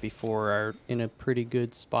shooting at before are in a pretty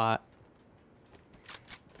good spot.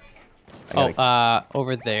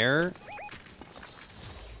 Over there.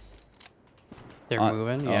 They're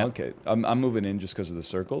moving, yeah. Oh, okay. I'm moving in just because of the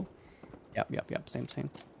circle. Yep. Same.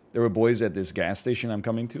 There were boys at this gas station I'm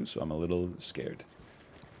coming to, so I'm a little scared.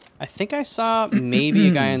 I think I saw maybe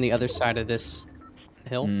a guy on the other side of this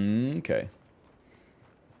hill. Okay.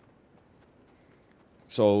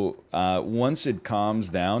 So, once it calms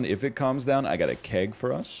down, if it calms down, I got a keg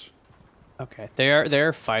for us. Okay.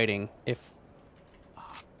 They're fighting. If...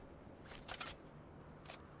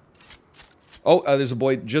 Oh, there's a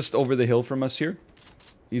boy just over the hill from us here.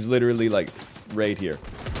 He's literally, like, right here.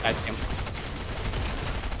 I see him.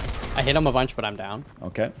 I hit him a bunch, but I'm down.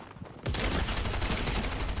 Okay.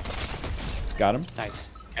 Got him.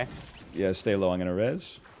 Nice. Okay. Yeah, stay low. I'm gonna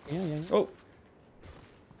res. Yeah. Oh.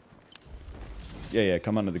 Yeah.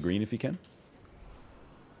 Come onto the green if you can.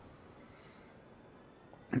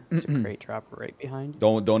 There's a crate drop right behind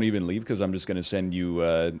you. Don't even leave because I'm just gonna send you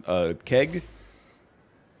a keg.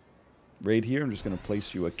 Right here, I'm just gonna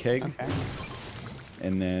place you a keg. Okay.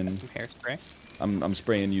 And then got some hairspray. I'm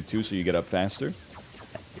spraying you too, so you get up faster.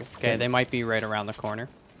 Okay, they might be right around the corner.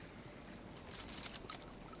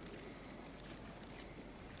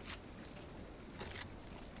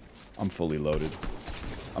 I'm fully loaded.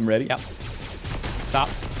 I'm ready. Yep. Stop.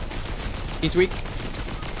 He's weak.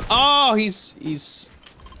 Oh, he's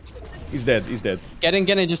dead. He's dead. Get in.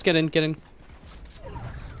 Just get in.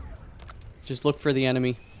 Just look for the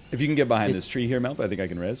enemy. If you can get behind this tree here, Melp, I think I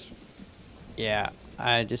can res. Yeah,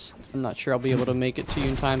 I'm not sure I'll be able to make it to you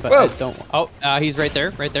in time, but Whoa. I don't. Oh, he's right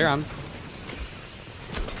there.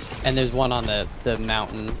 And there's one on the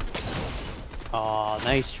mountain. Oh,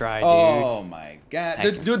 nice try, dude. Oh my god.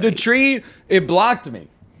 Dude, the tree, it blocked me.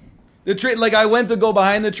 The tree, like I went to go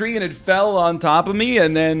behind the tree and it fell on top of me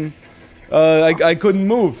and then I couldn't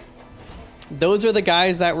move. Those are the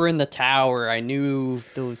guys that were in the tower. I knew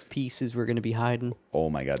those pieces were going to be hiding. Oh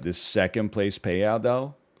my god, this second place payout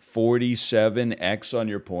though, 47x on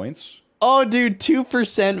your points. Oh, dude,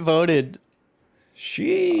 2% voted.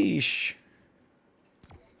 Sheesh.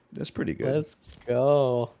 That's pretty good. Let's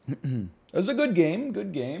go. It was a good game.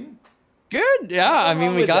 Good game. Good. Yeah, I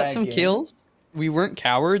mean, we with got that some game. kills. We weren't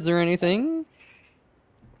cowards or anything.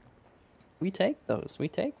 We take those. We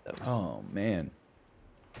take those. Oh, man.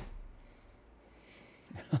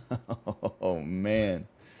 Oh, man.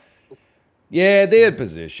 Yeah, they had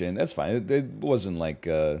position. That's fine. It wasn't like...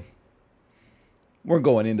 we're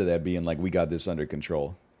going into that being like, we got this under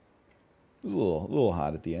control. It was a little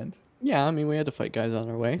hot at the end. Yeah, I mean, we had to fight guys on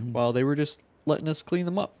our way while they were just letting us clean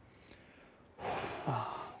them up.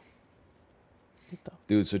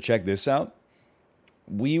 Dude, so check this out.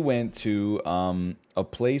 We went to a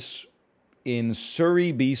place in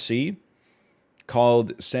Surrey, BC,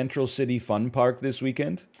 called Central City Fun Park this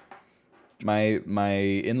weekend. My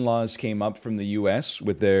in-laws came up from the U.S.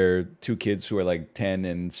 with their 2 kids who are like 10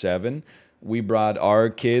 and 7. We brought our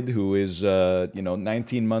kid who is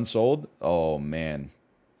 19 months old. Oh man.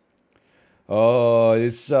 Oh,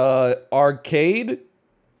 it's arcade,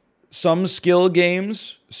 some skill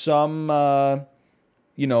games, some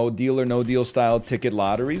deal or no deal style ticket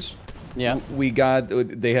lotteries. Yeah.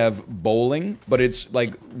 They have bowling, but it's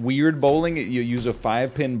like weird bowling. You use a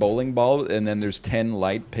 5-pin bowling ball, and then there's 10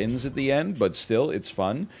 light pins at the end, but still, it's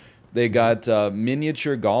fun. They got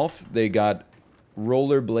miniature golf. They got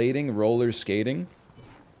rollerblading, roller skating.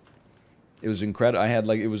 It was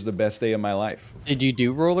incredible. It was the best day of my life. Did you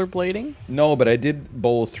do rollerblading? No, but I did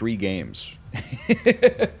bowl 3 games.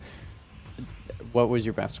 What was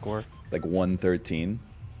your best score? Like 113.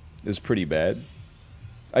 It was pretty bad.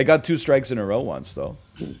 I got 2 strikes in a row once, though.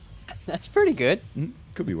 That's pretty good.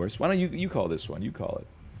 Could be worse. Why don't you call this one? You call it.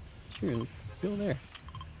 Sure, let's go there.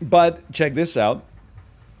 But check this out.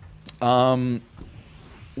 When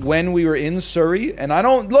we were in Surrey, and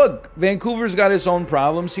look, Vancouver's got its own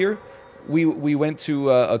problems here. We went to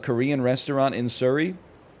a Korean restaurant in Surrey,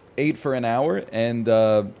 ate for an hour,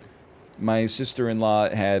 and my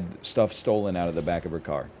sister-in-law had stuff stolen out of the back of her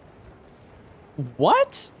car.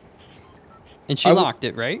 What? And she locked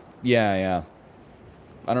it, right? Yeah.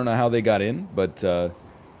 I don't know how they got in, but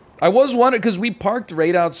I was wondering, because we parked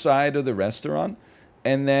right outside of the restaurant,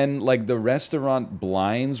 and then, like, the restaurant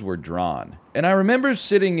blinds were drawn. And I remember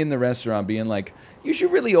sitting in the restaurant being like, you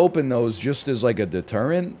should really open those just as, like, a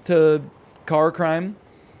deterrent to car crime.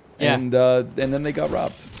 Yeah. And then they got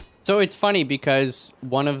robbed. So it's funny because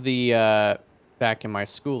one of the, back in my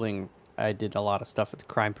schooling, I did a lot of stuff with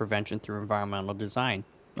crime prevention through environmental design.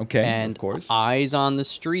 Okay, and of course. Eyes on the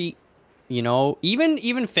street,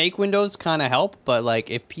 even fake windows kind of help, but like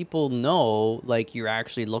if people know like you're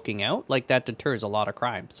actually looking out, like that deters a lot of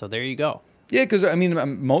crime. So there you go. Yeah, because I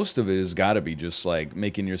mean, most of it has got to be just like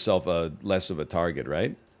making yourself less of a target,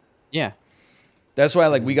 right? Yeah. That's why,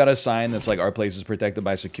 like, we got a sign that's like, our place is protected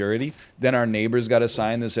by security. Then our neighbors got a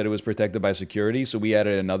sign that said it was protected by security. So we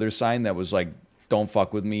added another sign that was like, don't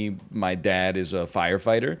fuck with me, my dad is a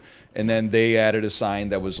firefighter. And then they added a sign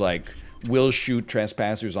that was like, we'll shoot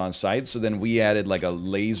trespassers on sight. So then we added like a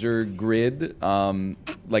laser grid,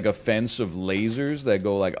 like a fence of lasers that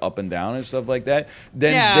go like up and down and stuff like that.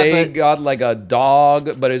 Then they got like a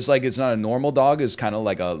dog, but it's like, it's not a normal dog. It's kind of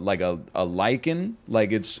like a lichen.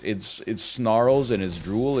 Like it snarls and its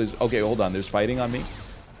drool is, okay, hold on. There's fighting on me.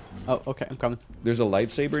 Oh, okay. I'm coming. There's a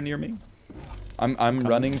lightsaber near me. I'm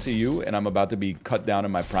running to you, and I'm about to be cut down in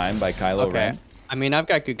my prime by Kylo Ren. I mean, I've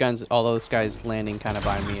got good guns, although this guy's landing kind of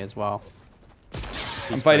by me as well.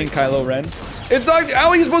 I'm fighting Kylo Ren. It's how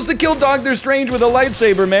are you supposed to kill Doctor Strange with a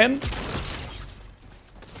lightsaber, man?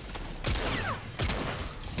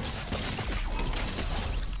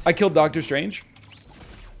 I killed Doctor Strange.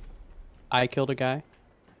 I killed a guy.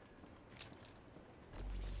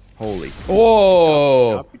 Holy.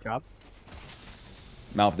 Oh! Good job.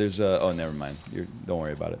 Mouth, there's a... Oh, never mind. Don't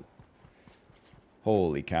worry about it.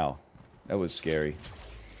 Holy cow. That was scary.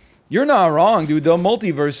 You're not wrong, dude. The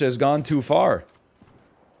multiverse has gone too far.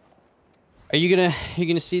 Are you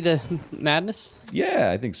gonna see the madness?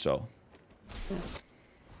 Yeah, I think so.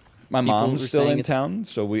 My mom's still in town,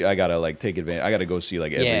 so I gotta like take advantage. I gotta go see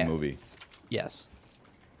like every movie. Yes.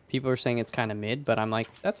 People are saying it's kind of mid, but I'm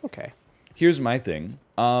like, that's okay. Here's my thing.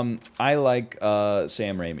 I like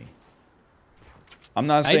Sam Raimi. I'm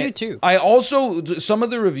not saying... I do too. I also... Some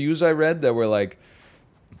of the reviews I read that were like...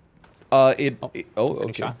 okay.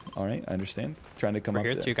 All right, I understand. Trying to come up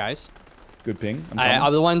here, there. 2 guys. Good ping.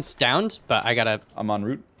 The one's downed, but I gotta... I'm en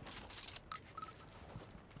route.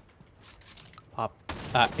 Pop.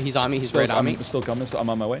 He's on me. He's right on me. I'm still coming. So I'm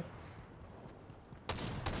on my way.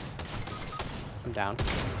 I'm down.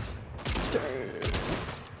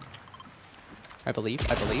 I believe.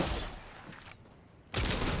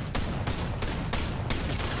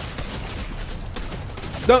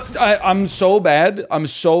 I'm so bad. I'm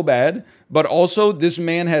so bad. But also, this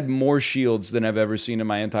man had more shields than I've ever seen in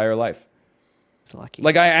my entire life. It's lucky.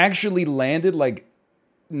 Like, I actually landed like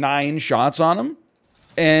 9 shots on him,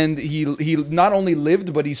 and he not only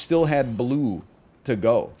lived, but he still had blue to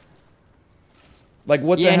go. Like,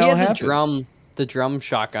 what the hell he had happened? the drum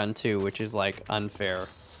shotgun too, which is like unfair.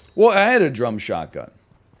 Well, I had a drum shotgun.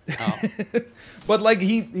 Oh. But like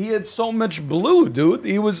he had so much blue, dude.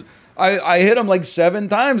 He was I hit him like 7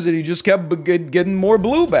 times and he just kept getting more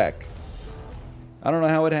blue back. I don't know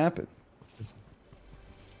how it happened.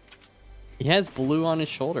 He has blue on his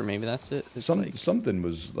shoulder. Maybe that's it. It's like... Something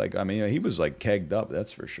was like, I mean, he was like kegged up,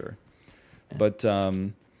 that's for sure. But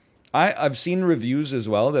I've seen reviews as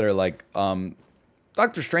well that are like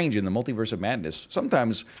Doctor Strange in the Multiverse of Madness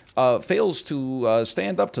sometimes fails to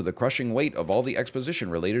stand up to the crushing weight of all the exposition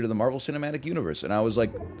related to the Marvel Cinematic Universe. And I was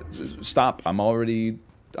like, stop, I'm already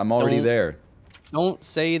there. Don't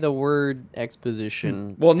say the word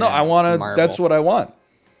exposition. Well, no, I want to, Marvel. that's what I want.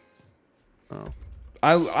 Oh.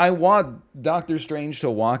 I want Doctor Strange to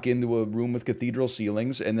walk into a room with cathedral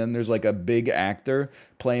ceilings, and then there's like a big actor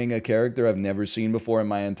playing a character I've never seen before in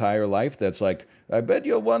my entire life that's like, I bet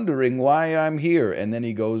you're wondering why I'm here. And then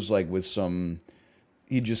he goes like with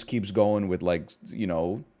he just keeps going with like, you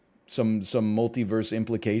know, some multiverse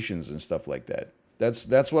implications and stuff like that.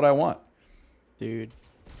 That's what I want. Dude.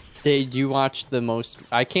 Did you watch the most...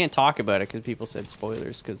 I can't talk about it because people said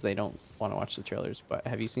spoilers because they don't want to watch the trailers. But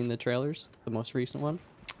have you seen the trailers? The most recent one?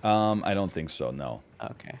 I don't think so, no.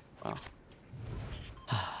 Okay, well.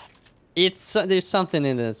 There's something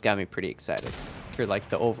in it that's got me pretty excited for like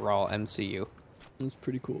the overall MCU. It's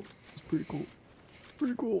pretty cool. It's pretty cool.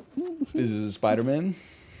 Pretty cool. Is it Spider-Man?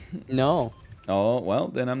 No. Oh, well,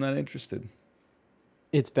 then I'm not interested.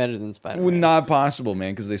 It's better than Spider-Man. Well, not possible,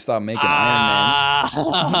 man, because they stopped making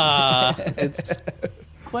Iron Man. It's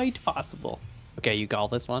quite possible. Okay, you call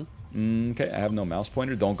this one? Okay, I have no mouse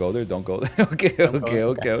pointer. Don't go there. Don't go there. Okay. How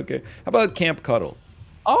about Camp Cuddle?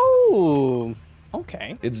 Oh,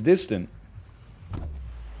 okay. It's distant.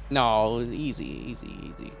 No, easy.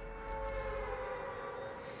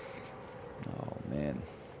 Oh, man.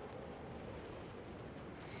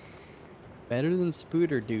 Better than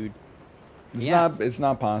Spooter, dude. It's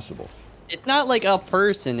not possible. It's not like a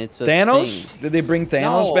person, it's a Thanos? thing. Did they bring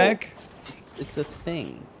Thanos back? It's a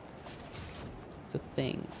thing. It's a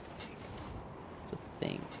thing. It's a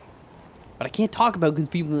thing. But I can't talk about because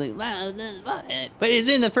people are like, wow, but it's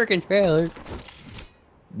in the freaking trailer.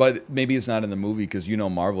 But maybe it's not in the movie because you know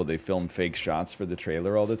Marvel, they film fake shots for the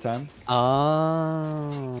trailer all the time.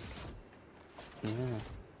 Oh. Yeah.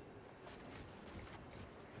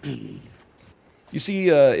 You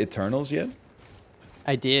see Eternals yet?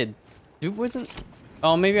 I did. It wasn't...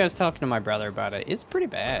 Oh, maybe I was talking to my brother about it. It's pretty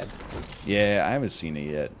bad. Yeah, I haven't seen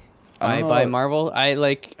it yet. By Marvel,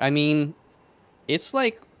 I mean, it's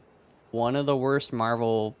like one of the worst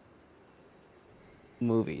Marvel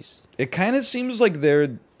movies. It kind of seems like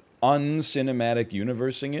they're un-cinematic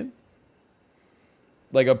universing it.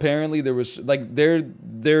 Like apparently there was like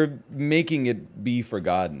they're making it be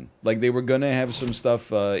forgotten. Like they were gonna have some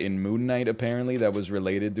stuff in Moon Knight apparently that was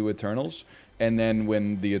related to Eternals, and then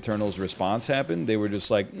when the Eternals response happened, they were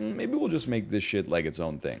just like, maybe we'll just make this shit like its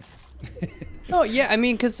own thing. Oh yeah, I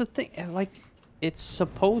mean, because the thing, like, it's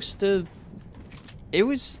supposed to. It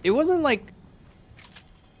wasn't like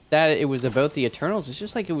that. It was about the Eternals. It's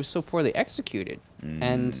just like it was so poorly executed,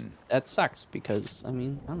 and that sucks because I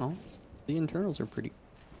mean, I don't know, the Eternals are pretty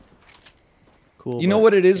cool. You know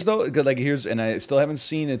what it is though? Like and I still haven't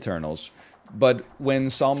seen Eternals, but when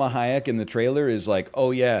Salma Hayek in the trailer is like, "Oh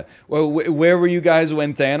yeah, well, where were you guys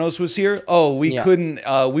when Thanos was here? Oh, we couldn't.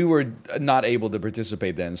 We were not able to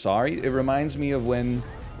participate then. Sorry." It reminds me of when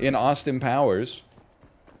in Austin Powers.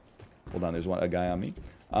 Hold on, there's a guy on me.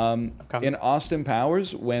 In Austin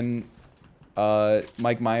Powers, when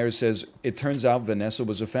Mike Myers says, "It turns out Vanessa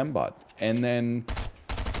was a fembot," and then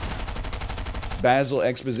Basil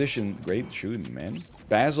Exposition, great shooting, man.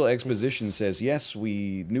 Basil Exposition says, "Yes,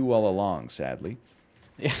 we knew all along, sadly."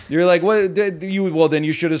 Yeah. You're like, what? Well, then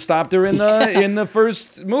you should have stopped her in the in the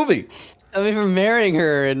first movie. I mean, from marrying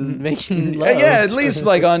her and making love. Yeah, at least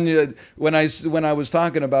like on when I was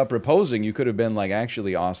talking about proposing, you could have been like,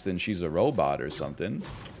 actually, Austin, she's a robot or something.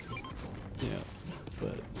 Yeah,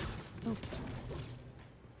 but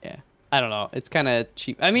yeah, I don't know. It's kind of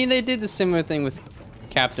cheap. I mean, they did the similar thing with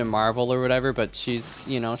Captain Marvel or whatever, but she's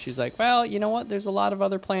like, well, you know what? There's a lot of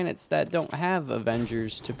other planets that don't have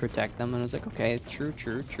Avengers to protect them, and I was like, okay, true.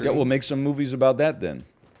 Yeah, we'll make some movies about that then.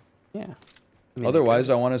 Yeah. mean, Otherwise,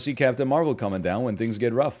 I want to see Captain Marvel coming down when things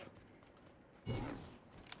get rough.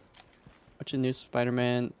 Watch the new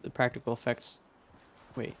Spider-Man. The practical effects.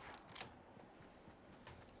 Wait.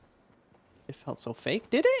 It felt so fake.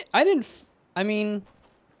 Did it? I didn't. I mean,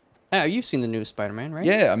 oh, you've seen the new Spider-Man, right?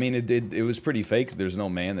 Yeah, I mean, it was pretty fake. There's no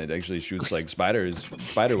man that actually shoots like spider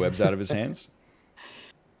webs out of his hands.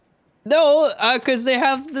 No, because they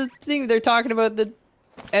have the thing they're talking about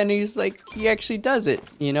and he's like, he actually does it,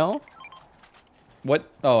 you know? What?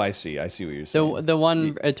 Oh, I see. I see what you're saying. The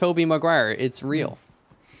one, Tobey Maguire, it's real.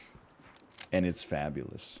 And it's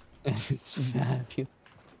fabulous. It's fabulous.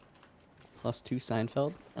 +2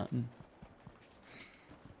 Seinfeld? I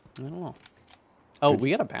don't know. Oh,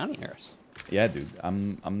 we got a bounty nurse. Yeah, dude.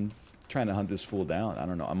 I'm trying to hunt this fool down. I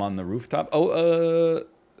don't know. I'm on the rooftop. Oh,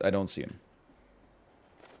 I don't see him.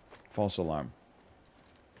 False alarm.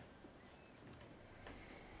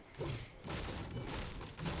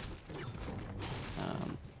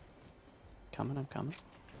 I'm coming.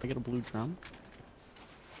 I get a blue drum.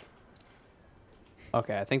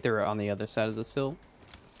 Okay, I think they're on the other side of the sill.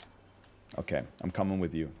 Okay, I'm coming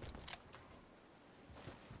with you.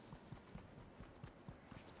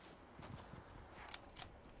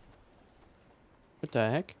 What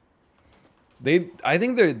the heck? I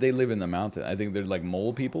think they live in the mountain. I think they're like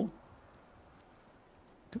mole people.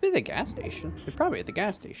 Could be the gas station. They're probably at the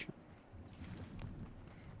gas station.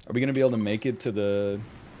 Are we gonna be able to make it to the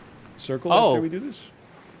circle Oh. after we do this?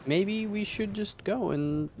 Maybe we should just go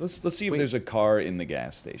and... Let's see if Wait. there's a car in the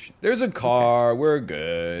gas station. There's a car. Okay. We're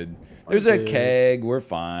good. There's We're a good. keg. We're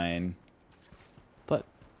fine. But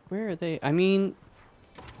where are they? I mean...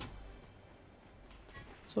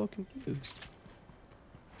 So confused.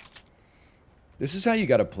 This is how you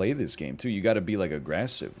gotta play this game, too. You gotta be, like,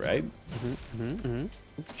 aggressive, right?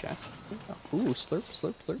 Check. Ooh, slurp,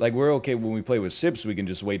 slurp, slurp. Like, we're okay when we play with Sips, we can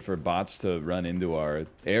just wait for bots to run into our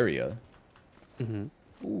area.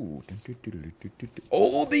 Ooh.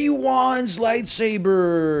 Obi-Wan's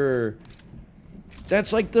lightsaber!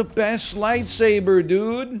 That's, like, the best lightsaber,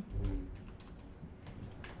 dude!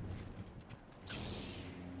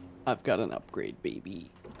 I've got an upgrade, baby.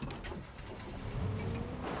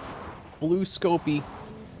 Blue Scopy.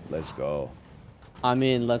 Let's go. I'm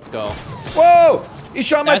in, let's go. Whoa! He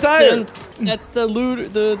shot my tire! That's the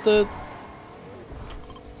loot, the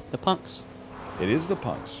punks. It is the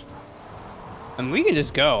punks. I mean, we can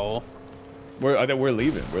just go. I think we're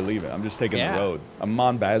leaving. We're leaving. I'm just taking the road. I'm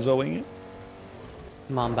Monbazoing it.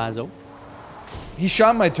 Monbazo. He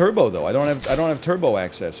shot my turbo though. I don't have turbo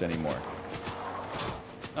access anymore.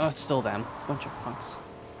 Oh, it's still them. Bunch of punks.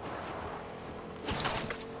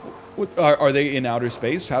 What, are they in outer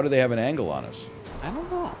space? How do they have an angle on us? I don't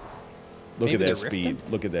know. Look Maybe at that they're speed.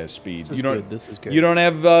 rifting? Look at that speed. This is good. This is good. You don't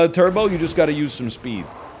have turbo. You just got to use some speed.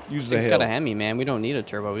 Use the It's hill. got a Hemi, man. We don't need a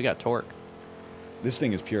turbo. We got torque. This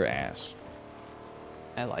thing is pure ass.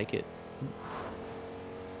 I like it. You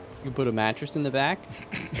can put a mattress in the back.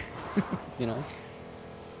 You know.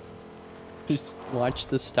 Just watch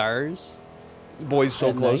the stars. The boy's so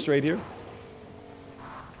At close night. right here.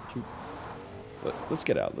 Let's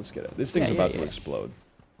get out. Let's get out. This thing's about to explode.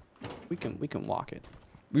 We can walk it.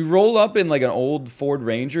 We roll up in like an old Ford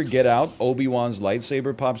Ranger, get out, Obi-Wan's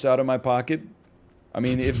lightsaber pops out of my pocket. I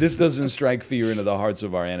mean, if this doesn't strike fear into the hearts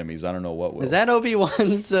of our enemies, I don't know what will. Is that Obi-Wan's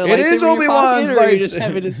lightsaber? It is Obi-Wan's lightsaber. Or are you just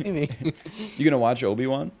happy to see me? You gonna watch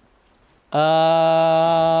Obi-Wan?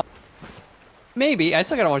 Maybe. I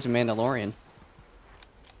still gotta watch The Mandalorian.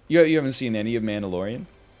 You haven't seen any of Mandalorian?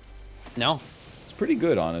 No. It's pretty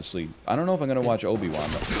good, honestly. I don't know if I'm gonna watch Obi-Wan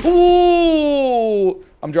though. Ooh!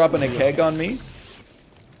 I'm dropping a keg on me.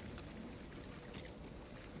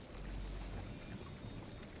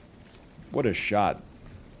 What a shot.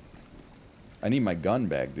 I need my gun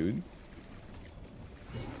back, dude.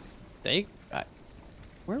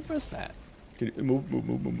 Where was that? Move.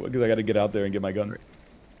 Because I gotta get out there and get my gun.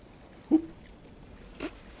 Whoop.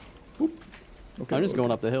 Whoop. Okay, I'm just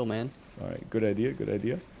going up the hill, man. Alright, good idea, good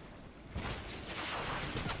idea.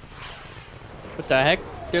 What the heck?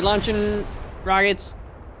 They're launching rockets.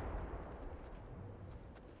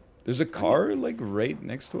 There's a car, like, right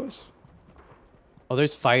next to us? Oh,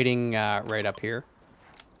 there's fighting right up here.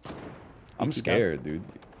 I'm scared, dude.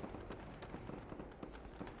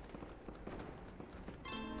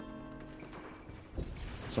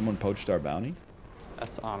 Someone poached our bounty?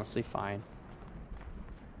 That's honestly fine.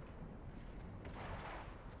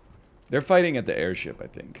 They're fighting at the airship, I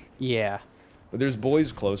think. Yeah. But there's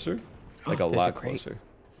boys closer. Like a There's lot a crate. closer.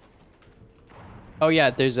 Oh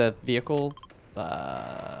yeah, there's a vehicle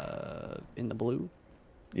in the blue.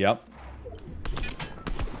 Yep.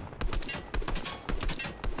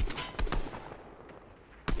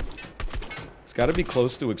 It's got to be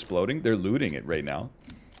close to exploding. They're looting it right now.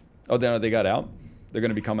 Oh, they got out? They're going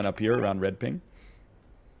to be coming up here around red ping?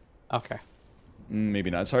 Okay. Maybe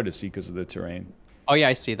not. It's hard to see because of the terrain. Oh, yeah,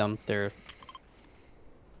 I see them. They're...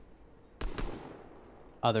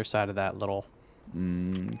 other side of that little...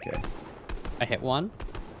 Okay. I hit one.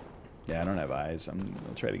 Yeah, I don't have eyes. I'll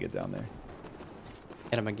try to get down there.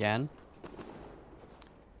 Hit him again.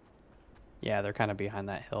 Yeah, they're kind of behind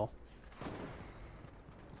that hill.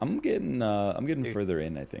 I'm getting Dude, further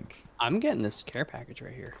in, I think. I'm getting this care package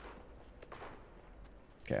right here.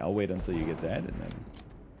 Okay, I'll wait until you get that, and then...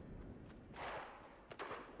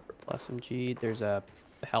 Purple SMG. There's a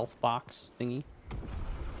health box thingy.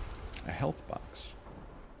 A health box?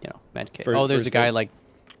 You know, med kit. For, oh, there's a guy aid? like...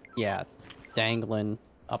 yeah, dangling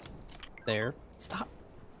up there. Stop.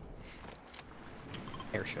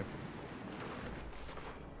 Airship.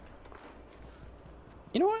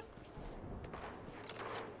 You know what?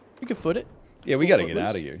 We can foot it. Yeah, we gotta get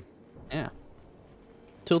out of here. Yeah.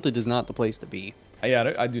 Tilted is not the place to be.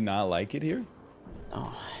 I do not like it here.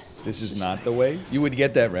 Oh, This is not the way. You would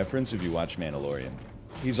get that reference if you watch Mandalorian.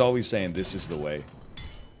 He's always saying this is the way.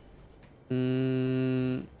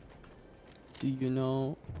 Do you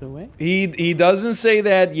know the way? He doesn't say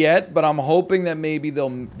that yet, but I'm hoping that maybe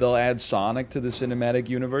they'll add Sonic to the cinematic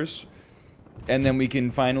universe, and then we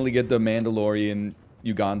can finally get the Mandalorian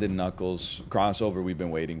Ugandan Knuckles crossover we've been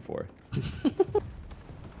waiting for.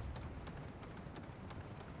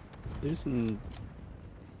 There's some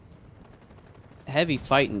heavy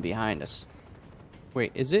fighting behind us.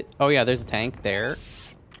 Wait, is it? Oh yeah, there's a tank there.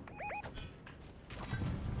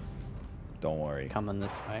 Don't worry. Coming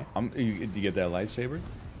this way. Did you get that lightsaber?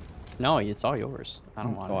 No, it's all yours. I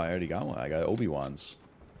don't want Oh, it. I already got one. I got Obi-Wan's.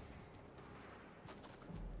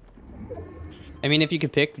 I mean, if you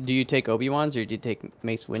could pick, do you take Obi-Wan's or do you take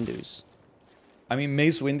Mace Windu's? I mean,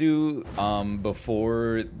 Mace Windu,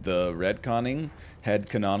 before the retconning, had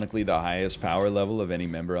canonically the highest power level of any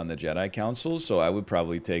member on the Jedi Council, so I would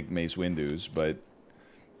probably take Mace Windu's, but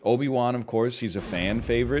Obi-Wan, of course, he's a fan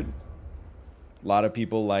favorite. A lot of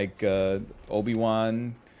people like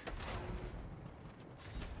Obi-Wan.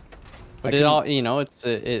 But it all, you know,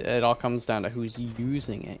 it all comes down to who's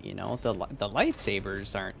using it, you know? The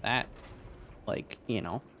lightsabers aren't that, like, you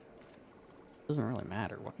know, doesn't really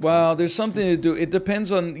matter what. Well, there's something to do. It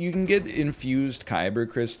depends on, you can get infused kyber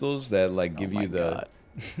crystals that like give you the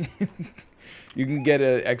you can get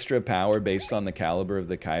a extra power based on the caliber of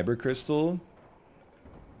the kyber crystal.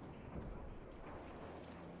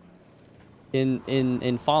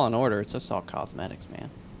 In Fallen Order, it's just all cosmetics, man.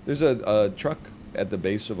 There's a truck at the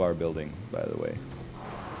base of our building, by the way.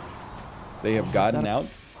 They have gotten out.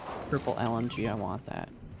 Purple LMG, I want that.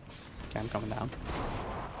 Okay, I'm coming down.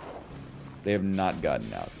 They have not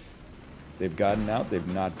gotten out. They've gotten out, they've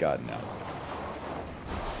not gotten out.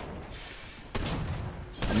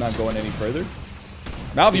 I'm not going any further.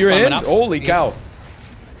 Malv, you're in? Up. Holy cow.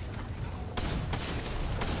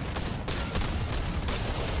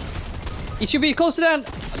 You should be close to down.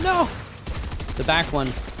 No! The back one.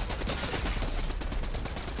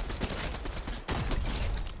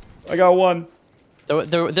 I got one.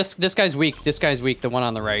 This guy's weak. This guy's weak. The one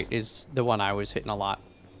on the right is the one I was hitting a lot.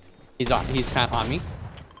 He's kind of on me.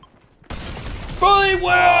 Holy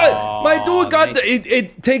what? Oh, my dude got nice.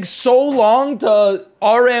 it takes so long to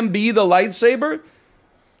RMB the lightsaber.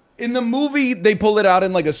 In the movie, they pull it out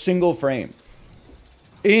in like a single frame.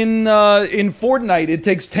 In Fortnite, it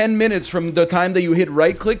takes 10 minutes from the time that you hit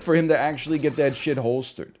right click for him to actually get that shit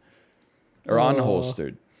holstered. Or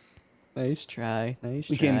unholstered. Nice try. Nice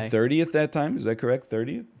We came 30th that time, is that correct?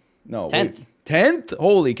 30th? No, 10th. wait. 10th?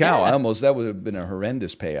 Holy cow, Yeah. that would have been a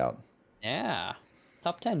horrendous payout. Yeah.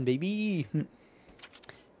 Top 10, baby.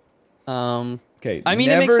 Okay, I mean,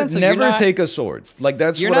 never, it makes sense. never take a sword. Like,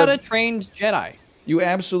 that's You're what not I- a trained Jedi. You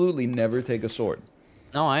absolutely never take a sword.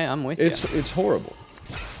 No, I'm with you. It's horrible.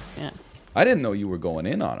 Yeah. I didn't know you were going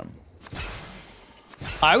in on him.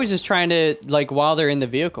 I was just trying to, like, while they're in the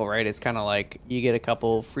vehicle, right? It's kind of like you get a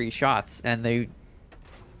couple free shots, and I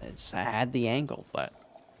had the angle, but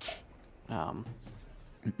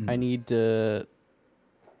I need a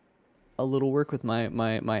little work with my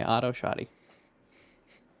auto shotty.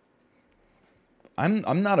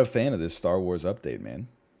 I'm not a fan of this Star Wars update, man.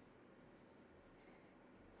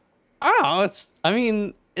 Oh, I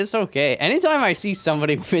mean, it's okay. Anytime I see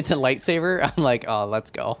somebody with a lightsaber, I'm like, oh, let's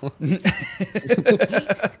go.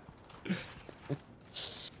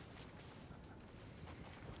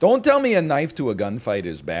 Don't tell me a knife to a gunfight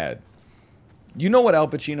is bad. You know what Al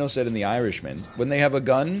Pacino said in The Irishman? When they have a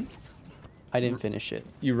gun, I didn't finish it.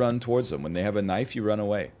 you run towards them. When they have a knife, you run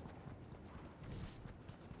away.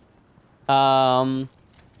 Um.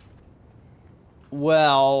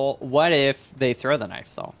 Well, what if they throw the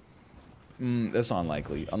knife though? That's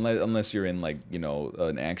unlikely. Unless you're in like, you know,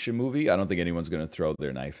 an action movie. I don't think anyone's gonna throw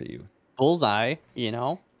their knife at you. Bullseye, you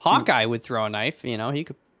know. Hawkeye would throw a knife, you know. He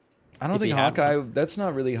could I don't if he think had one. Hawkeye. That's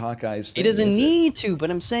not really Hawkeye's He thing, doesn't is it? need to, but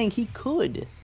I'm saying he could.